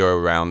would then go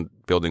around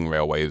building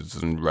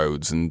railways and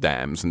roads and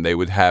dams, and they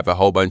would have a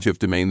whole bunch of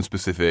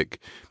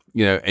domain-specific,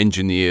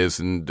 engineers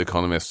and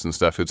economists and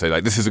stuff who'd say,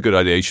 this is a good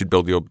idea, you should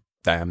build your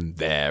dam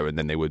there, and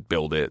then they would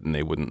build it, and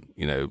they wouldn't,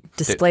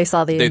 displace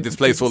all the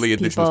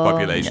indigenous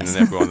population, yes.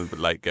 And everyone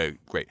would go,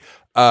 great.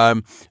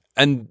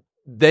 And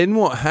then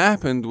what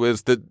happened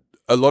was that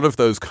a lot of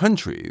those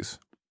countries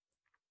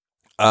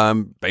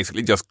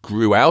basically just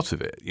grew out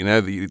of it.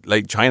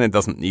 China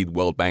doesn't need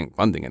World Bank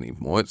funding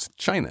anymore. It's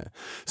China.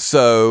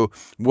 So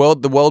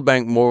the World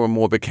Bank more and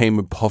more became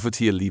a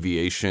poverty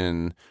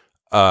alleviation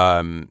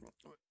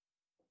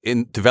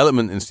in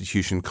development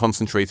institution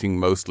concentrating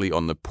mostly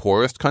on the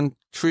poorest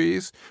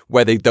countries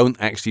where they don't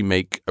actually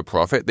make a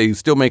profit. They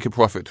still make a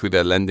profit through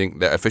their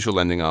official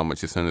lending arm,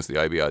 which is known as the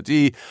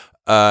IBRD.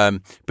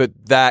 But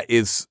that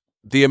is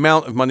the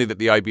amount of money that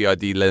the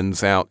IBRD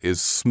lends out is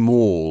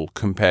small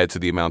compared to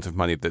the amount of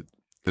money that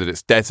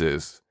its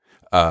debtors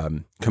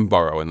can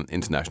borrow in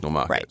international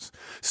markets.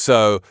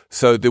 Right.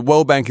 So the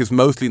World Bank is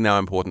mostly now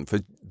important for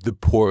the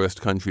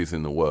poorest countries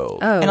in the world.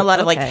 Oh, and a lot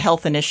of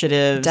health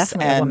initiatives.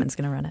 Definitely a woman's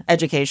going to run it.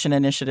 Education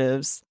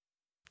initiatives.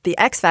 The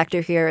X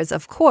factor here is,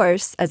 of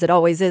course, as it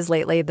always is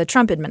lately, the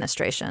Trump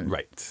administration.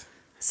 Right.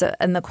 So,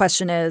 and the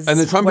question is, and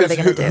the Trump what are they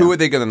going to do? Who are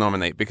they going to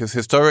nominate? Because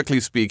historically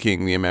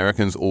speaking, the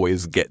Americans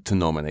always get to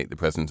nominate the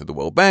president of the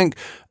World Bank,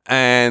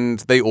 and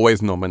they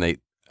always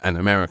nominate an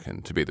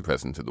American to be the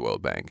president of the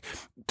World Bank.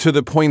 To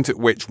the point at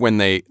which, when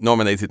they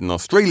nominated an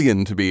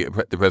Australian to be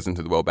the president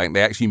of the World Bank,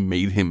 they actually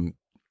made him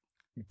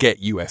get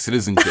U.S.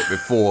 citizenship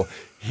before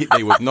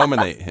they would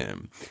nominate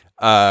him.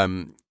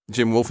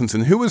 Jim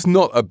Wolfenson, who was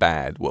not a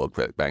bad World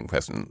Bank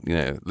president,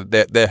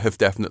 there have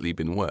definitely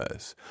been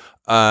worse.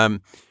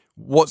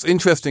 What's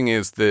interesting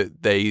is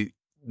that they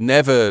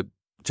never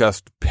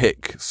just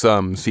pick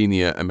some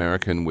senior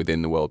American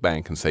within the World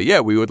Bank and say,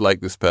 yeah, we would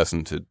like this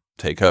person to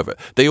take over.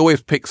 They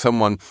always pick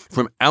someone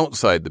from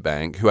outside the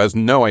bank who has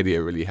no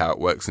idea really how it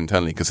works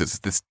internally, because it's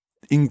this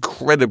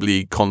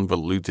incredibly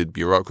convoluted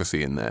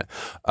bureaucracy in there.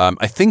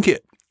 I think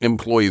it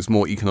employs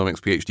more economics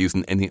PhDs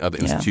than any other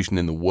institution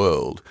in the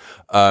world.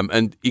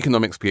 And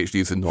economics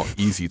PhDs are not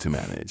easy to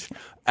manage.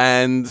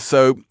 And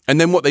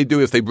then what they do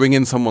is they bring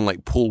in someone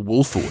like Paul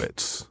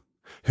Wolfowitz,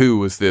 who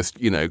was this,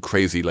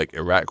 crazy like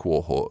Iraq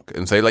war hawk,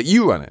 and say like,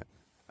 you run it.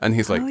 And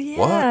he's like,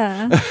 what?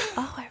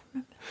 I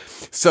remember.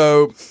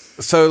 So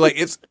like,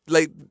 it's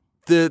like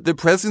the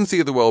presidency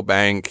of the World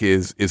Bank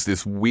is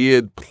this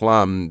weird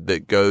plum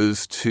that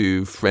goes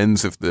to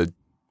friends of the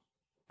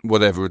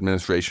whatever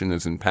administration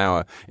is in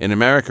power in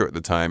America at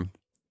the time.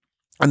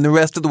 And the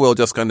rest of the world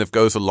just kind of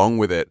goes along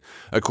with it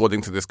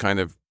according to this kind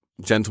of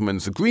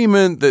gentleman's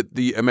agreement that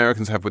the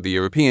Americans have with the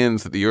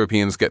Europeans, that the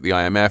Europeans get the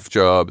IMF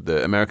job,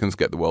 the Americans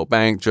get the World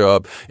Bank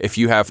job. If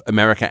you have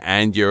America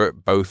and Europe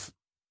both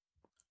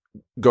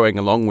going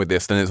along with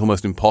this, then it's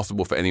almost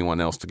impossible for anyone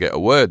else to get a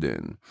word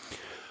in.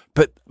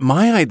 But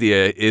my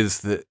idea is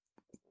that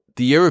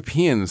the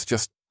Europeans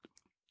just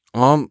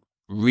aren't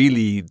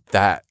really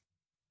that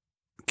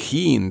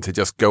keen to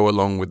just go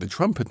along with the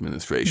Trump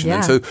administration. Yeah.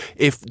 And so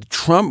if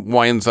Trump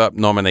winds up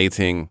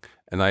nominating,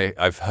 and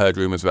I've heard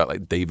rumors about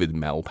like David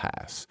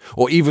Malpass,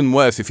 or even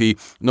worse, if he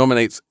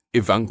nominates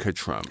Ivanka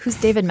Trump. Who's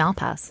David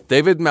Malpass?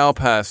 David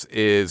Malpass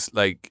is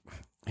like,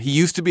 he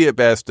used to be at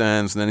Bear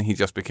Stearns, and then he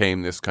just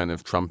became this kind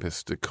of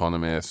Trumpist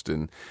economist.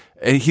 And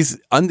he's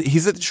at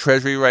the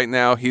Treasury right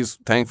now. He's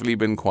thankfully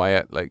been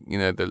quiet. Like,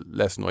 the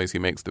less noise he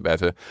makes, the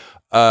better.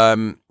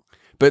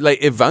 But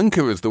like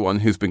Ivanka is the one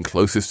who's been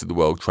closest to the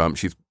world Trump.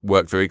 She's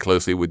worked very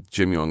closely with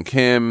Jim Yong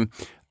Kim.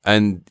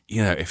 And,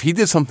 if he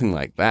did something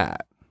like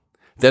that,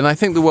 then I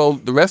think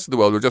the rest of the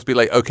world would just be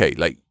like, okay,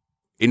 like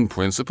in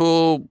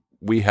principle,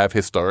 we have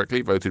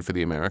historically voted for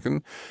the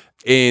American.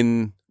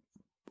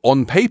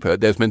 On paper,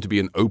 there's meant to be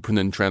an open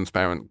and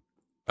transparent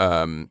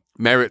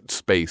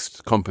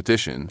merits-based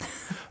competition,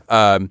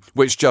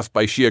 which just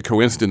by sheer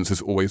coincidence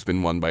has always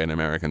been won by an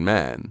American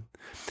man.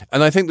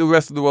 And I think the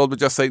rest of the world would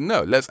just say,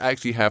 no, let's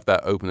actually have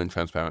that open and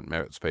transparent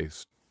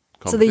merits-based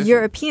competition. So the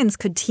Europeans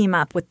could team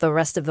up with the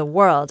rest of the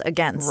world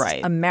against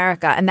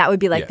America, and that would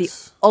be like the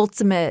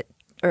ultimate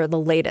or the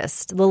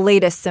latest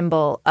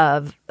symbol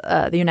of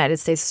the United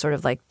States sort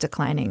of like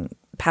declining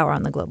power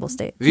on the global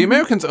stage. The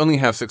Americans only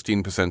have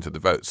 16% of the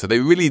vote, so they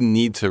really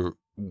need to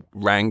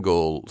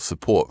wrangle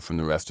support from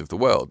the rest of the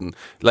world. And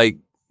like,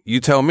 you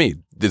tell me,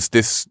 does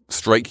this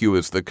strike you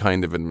as the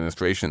kind of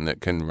administration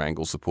that can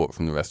wrangle support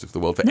from the rest of the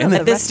world? No,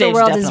 the rest of the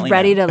world is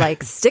ready to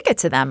like stick it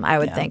to them, I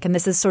would think. And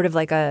this is sort of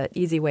like a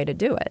easy way to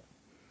do it.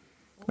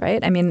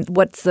 Right? I mean,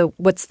 what's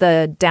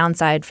the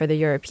downside for the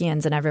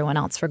Europeans and everyone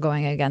else for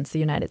going against the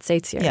United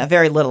States here? Yeah,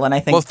 very little. And I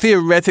think, well,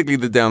 theoretically,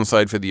 the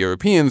downside for the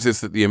Europeans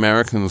is that the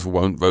Americans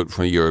won't vote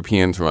for a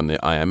European to run the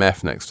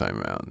IMF next time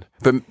around.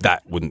 But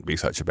that wouldn't be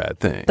such a bad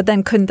thing. But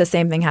then couldn't the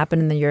same thing happen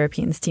in the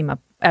Europeans team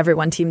up?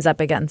 Everyone teams up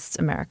against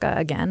America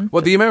again?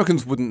 Well, the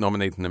Americans wouldn't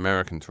nominate an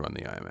American to run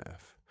the IMF.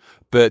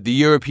 But the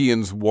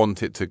Europeans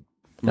want it to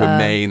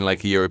remain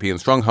like a European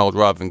stronghold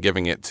rather than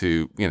giving it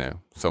to,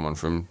 someone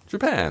from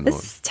Japan.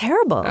 This is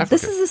terrible. Africa.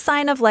 This is a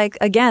sign of like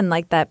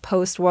that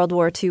post-World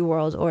War II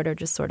world order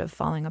just sort of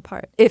falling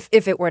apart. If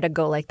it were to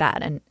go like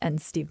that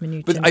and Steve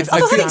Mnuchin. But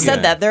having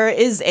said that, there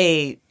is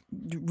a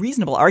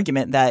reasonable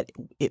argument that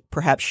it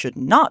perhaps should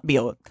not be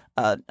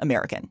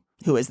American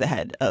who is the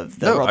head of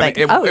the World Bank.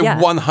 It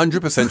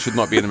 100% should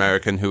not be an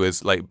American who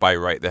is like by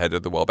right the head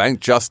of the World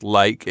Bank, just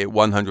like it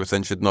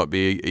 100% should not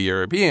be a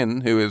European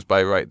who is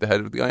by right the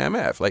head of the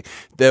IMF. Like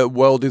the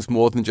world is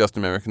more than just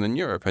American and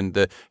Europe, and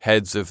the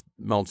heads of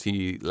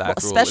multilateral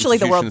especially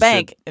the World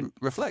Bank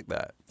reflect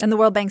that. And the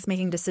World Bank's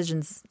making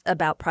decisions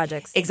about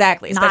projects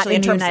exactly, not especially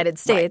in the United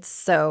States.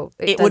 Right. So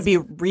it would be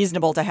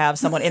reasonable to have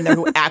someone in there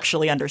who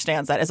actually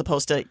understands that, as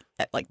opposed to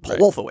like Paul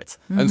Wolfowitz.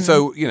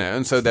 Mm-hmm.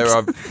 And so there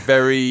are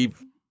very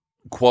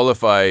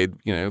qualified,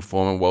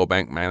 former World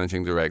Bank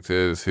managing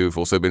directors who've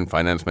also been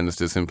finance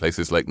ministers in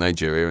places like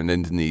Nigeria and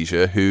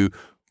Indonesia who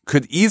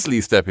could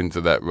easily step into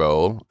that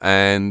role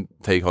and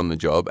take on the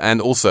job and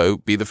also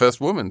be the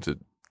first woman to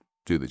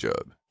do the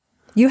job.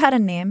 You had a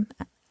name.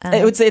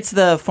 It's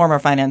the former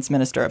finance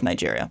minister of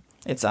Nigeria.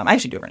 It's I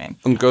actually do have her name.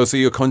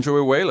 Ngozi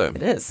Okonjo-Iweala.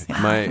 It is.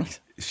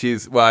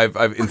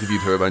 I've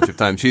interviewed her a bunch of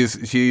times.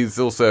 She's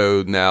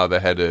also now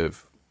the head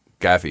of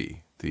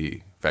Gavi,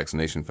 the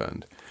vaccination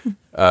fund.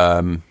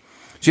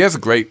 She has a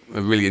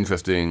really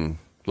interesting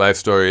life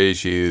story.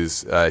 She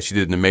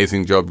did an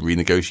amazing job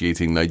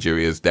renegotiating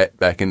Nigeria's debt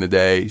back in the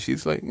day.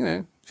 She's like,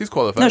 she's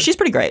qualified. No, she's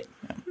pretty great.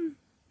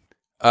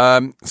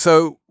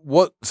 So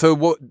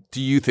what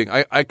do you think?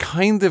 I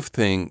kind of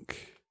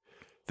think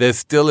there's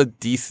still a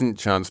decent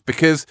chance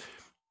because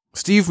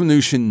Steve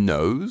Mnuchin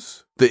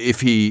knows that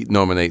if he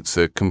nominates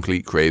a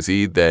complete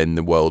crazy, then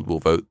the world will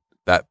vote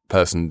that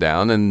person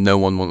down, and no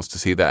one wants to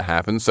see that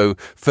happen. So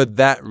for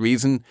that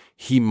reason,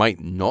 he might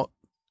not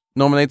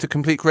nominate a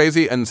complete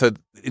crazy. And so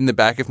in the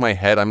back of my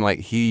head, I'm like,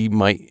 he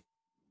might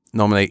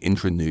nominate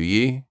Indra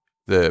Nooyi,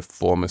 the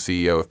former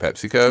CEO of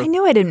PepsiCo. I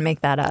knew I didn't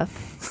make that up.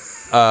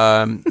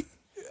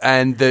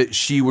 and that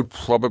she would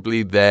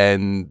probably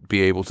then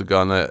be able to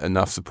garner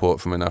enough support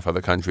from enough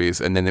other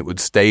countries, and then it would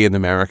stay an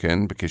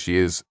American because she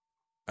is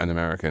an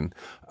American,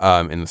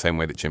 in the same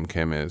way that Jim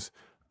Kim is,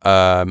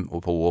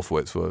 or Paul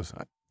Wolfowitz was.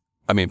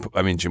 I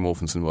mean, Jim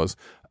Wolfenson was,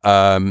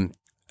 and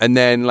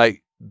then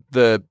like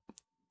the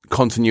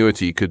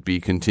continuity could be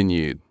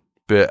continued,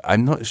 but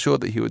I'm not sure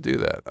that he would do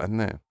that. I don't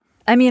know.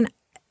 I mean,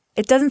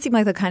 it doesn't seem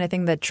like the kind of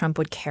thing that Trump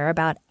would care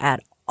about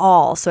at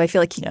all. So I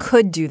feel like he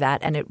could do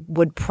that and it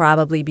would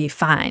probably be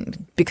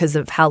fine because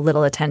of how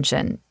little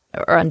attention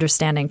or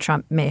understanding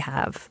Trump may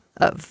have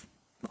of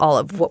all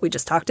of what we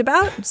just talked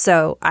about.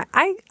 So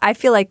I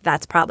feel like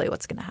that's probably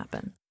what's going to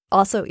happen.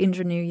 Also,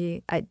 Indra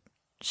Nooyi,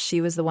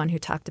 she was the one who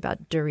talked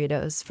about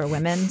Doritos for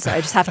women. So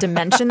I just have to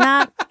mention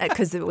that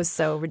because it was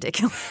so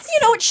ridiculous. You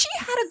know what? She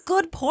had a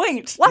good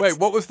point. What? Wait,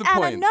 what was the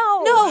point?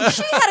 No,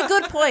 she had a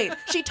good point.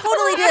 She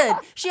totally did.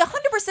 She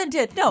 100%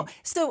 did. No.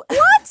 So what?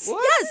 Yes.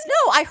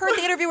 No. I heard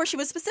the interview where she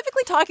was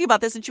specifically talking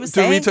about this, and she was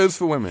saying Doritos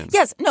for women.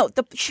 Yes. No.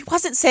 She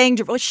wasn't saying.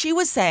 What she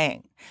was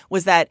saying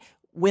was that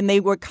when they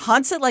were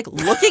constantly like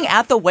looking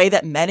at the way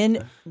that men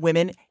and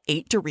women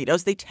ate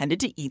Doritos, they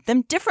tended to eat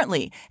them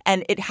differently,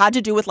 and it had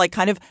to do with like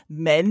kind of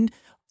men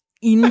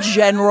in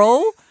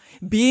general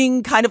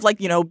being kind of like,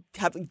 you know,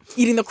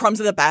 eating the crumbs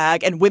of the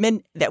bag, and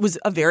women, that was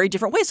a very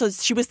different way. So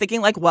she was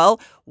thinking like,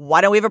 well,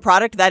 why don't we have a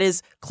product that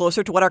is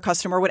closer to what our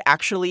customer would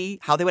actually,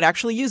 how they would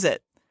actually use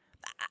it?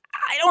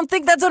 I don't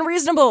think that's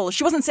unreasonable.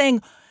 She wasn't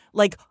saying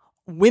like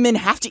women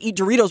have to eat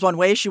Doritos one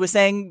way. She was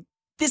saying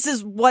this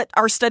is what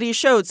our studies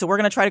showed, so we're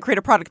going to try to create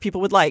a product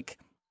people would like.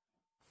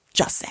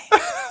 Just saying.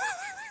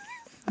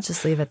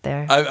 Just leave it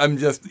there. I'm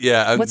just,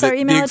 yeah. What's our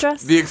email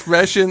address? The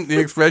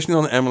expression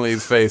on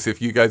Emily's face,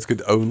 if you guys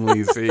could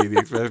only see the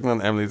expression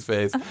on Emily's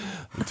face,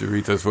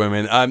 Doritos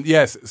women.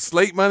 Yes,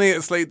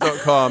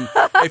 slatemoney@slate.com.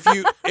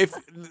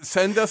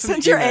 Send us an email.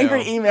 Send your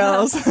angry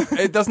emails.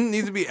 It doesn't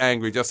need to be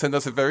angry. Just send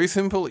us a very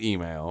simple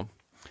email.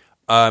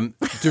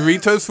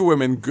 Doritos for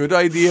women, good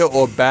idea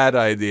or bad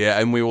idea,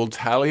 and we will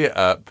tally it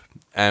up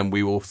and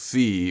we will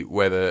see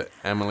whether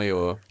Emily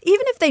or...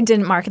 Even if they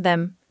didn't market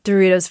them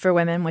Doritos for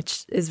women,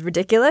 which is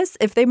ridiculous.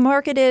 If they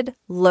marketed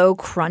low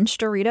crunch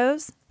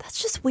Doritos, that's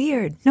just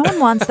weird. No one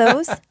wants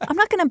those. I'm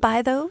not going to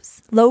buy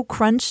those. Low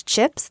crunch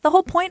chips. The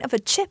whole point of a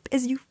chip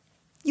is you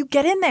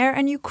get in there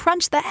and you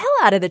crunch the hell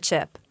out of the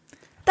chip.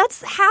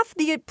 That's half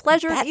the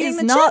pleasure of eating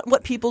the chip. That is not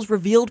what people's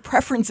revealed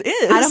preference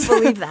is. I don't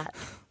believe that.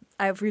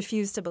 I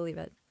refuse to believe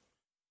it.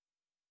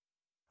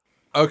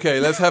 Okay,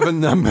 let's have a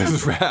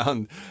numbers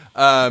round.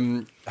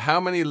 How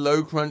many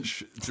low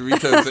crunch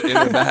Doritos are in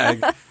a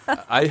bag?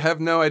 I have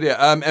no idea.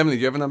 Emily,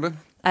 do you have a number?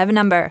 I have a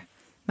number.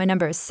 My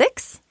number is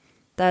 6.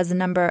 That is the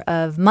number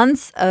of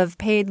months of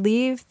paid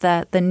leave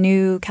that the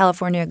new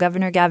California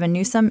Governor Gavin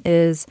Newsom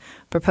is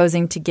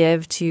proposing to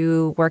give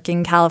to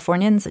working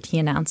Californians that he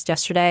announced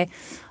yesterday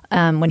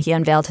when he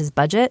unveiled his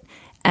budget.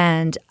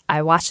 And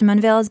I watched him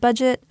unveil his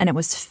budget, and it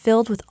was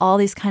filled with all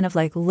these kind of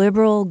like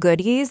liberal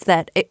goodies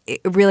that it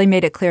really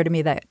made it clear to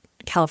me that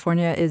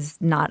California is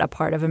not a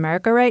part of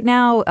America right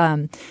now.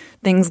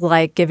 Things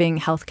like giving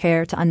health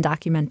care to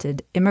undocumented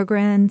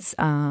immigrants.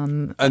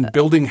 And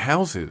building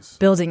houses.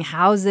 Building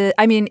houses.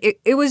 I mean,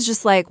 it was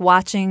just like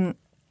watching,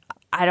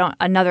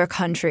 another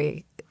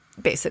country,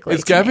 basically.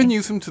 Is Gavin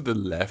Newsom to the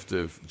left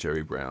of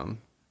Jerry Brown?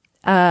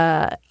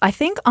 I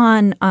think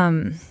on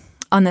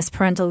this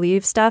parental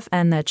leave stuff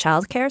and the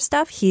child care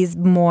stuff, he's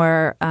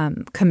more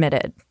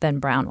committed than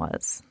Brown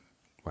was.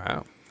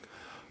 Wow.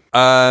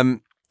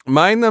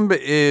 My number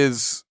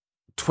is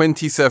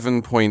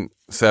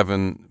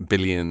 $27.7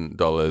 billion,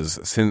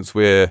 since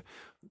we're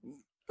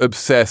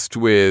obsessed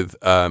with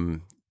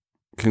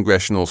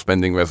congressional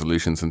spending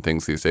resolutions and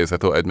things these days. I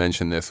thought I'd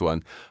mention this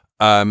one.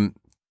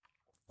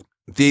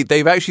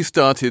 They've actually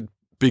started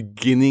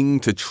beginning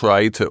to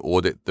try to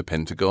audit the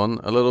Pentagon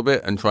a little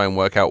bit and try and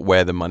work out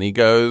where the money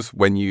goes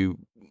when you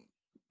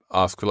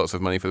ask for lots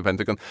of money for the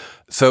Pentagon.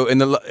 So in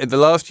the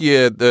last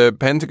year, the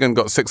Pentagon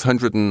got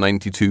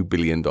 $692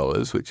 billion,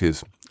 which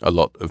is a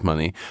lot of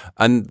money.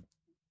 And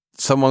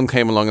someone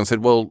came along and said,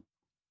 well,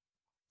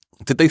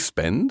 did they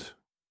spend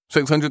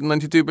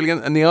 $692 billion?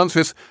 And the answer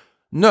is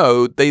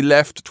no, they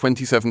left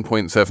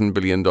 $27.7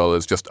 billion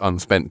just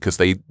unspent because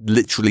they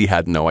literally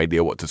had no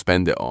idea what to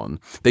spend it on.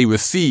 They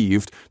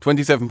received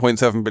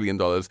 $27.7 billion,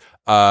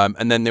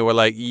 and then they were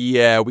like,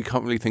 yeah, we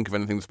can't really think of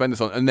anything to spend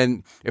this on. And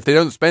then if they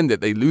don't spend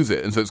it, they lose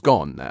it, and so it's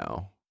gone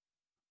now.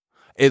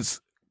 It's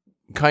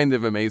kind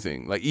of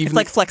amazing. Like even it's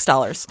like flex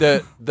dollars.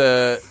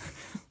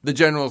 The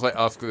generals like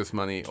ask for this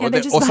money. Can't they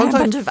just buy a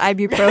bunch of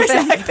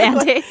ibuprofen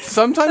Band-Aids?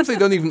 Sometimes they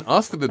don't even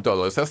ask for the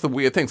dollars. That's the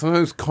weird thing.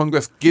 Sometimes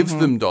Congress gives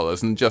them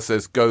dollars and just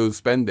says, go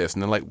spend this.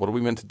 And they're like, what are we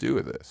meant to do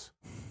with this?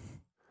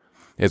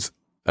 It's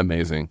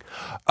amazing.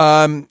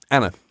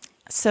 Anna.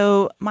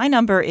 So my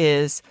number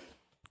is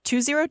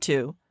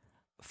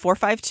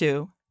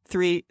 202-452-3000.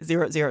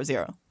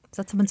 Is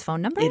that someone's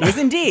phone number? It is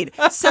indeed.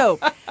 So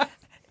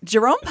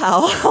Jerome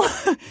Powell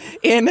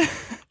in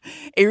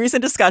a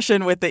recent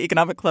discussion with the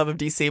Economic Club of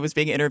DC was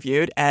being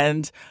interviewed,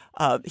 and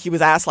he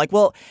was asked, like,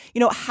 well,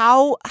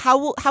 how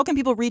can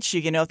people reach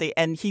you?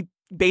 And he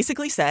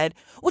basically said,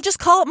 well, just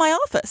call up my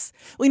office.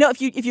 Well,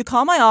 if you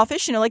call my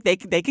office, like they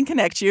can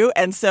connect you.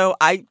 And so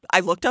I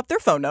looked up their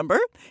phone number.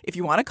 If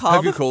you want to call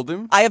Have you called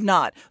him? I have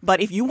not.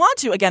 But if you want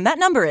to, again, that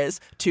number is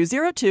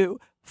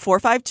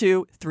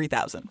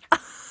 202-452-3000.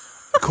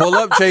 Call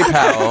up Jay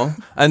Powell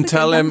and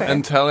tell him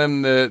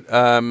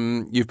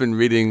that you've been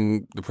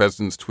reading the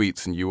president's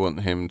tweets and you want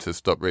him to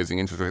stop raising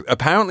interest rates.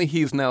 Apparently,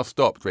 he's now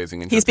stopped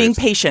raising interest rates. He's being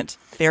patient,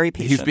 very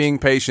patient. He's being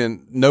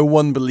patient. No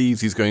one believes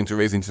he's going to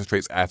raise interest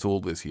rates at all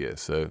this year.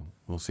 So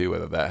we'll see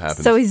whether that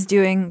happens. So he's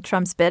doing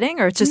Trump's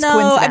bidding, or it's just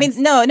coincidence?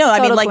 No.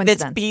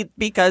 It's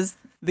because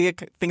the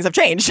things have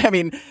changed. I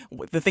mean,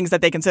 the things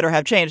that they consider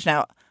have changed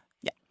now.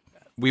 Yeah,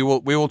 we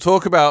will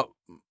talk about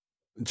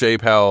Jay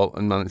Powell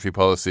and monetary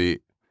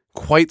policy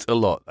quite a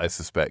lot, I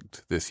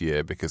suspect, this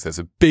year, because there's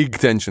a big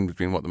tension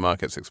between what the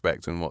markets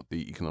expect and what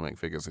the economic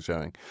figures are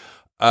showing.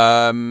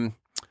 And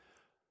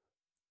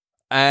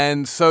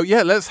so,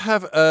 let's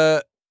have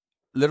a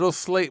little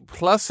Slate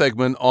Plus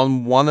segment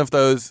on one of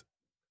those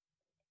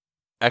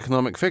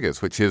economic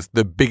figures, which is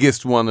the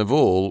biggest one of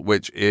all,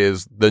 which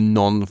is the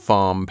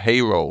non-farm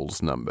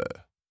payrolls number.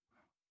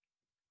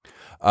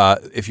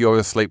 If you're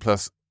a Slate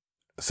Plus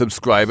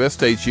subscriber,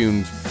 stay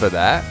tuned for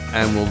that,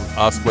 and we'll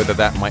ask whether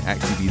that might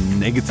actually be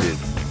negative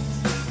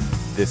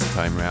this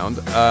time round.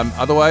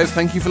 Otherwise,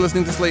 thank you for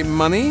listening to Slate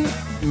Money.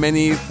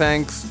 Many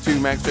thanks to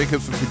Max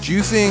Jacobs for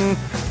producing.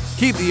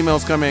 Keep the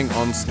emails coming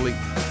on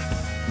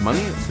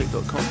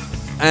slatemoney@slate.com,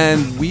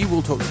 and we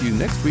will talk to you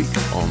next week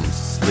on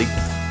Slate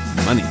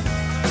Money.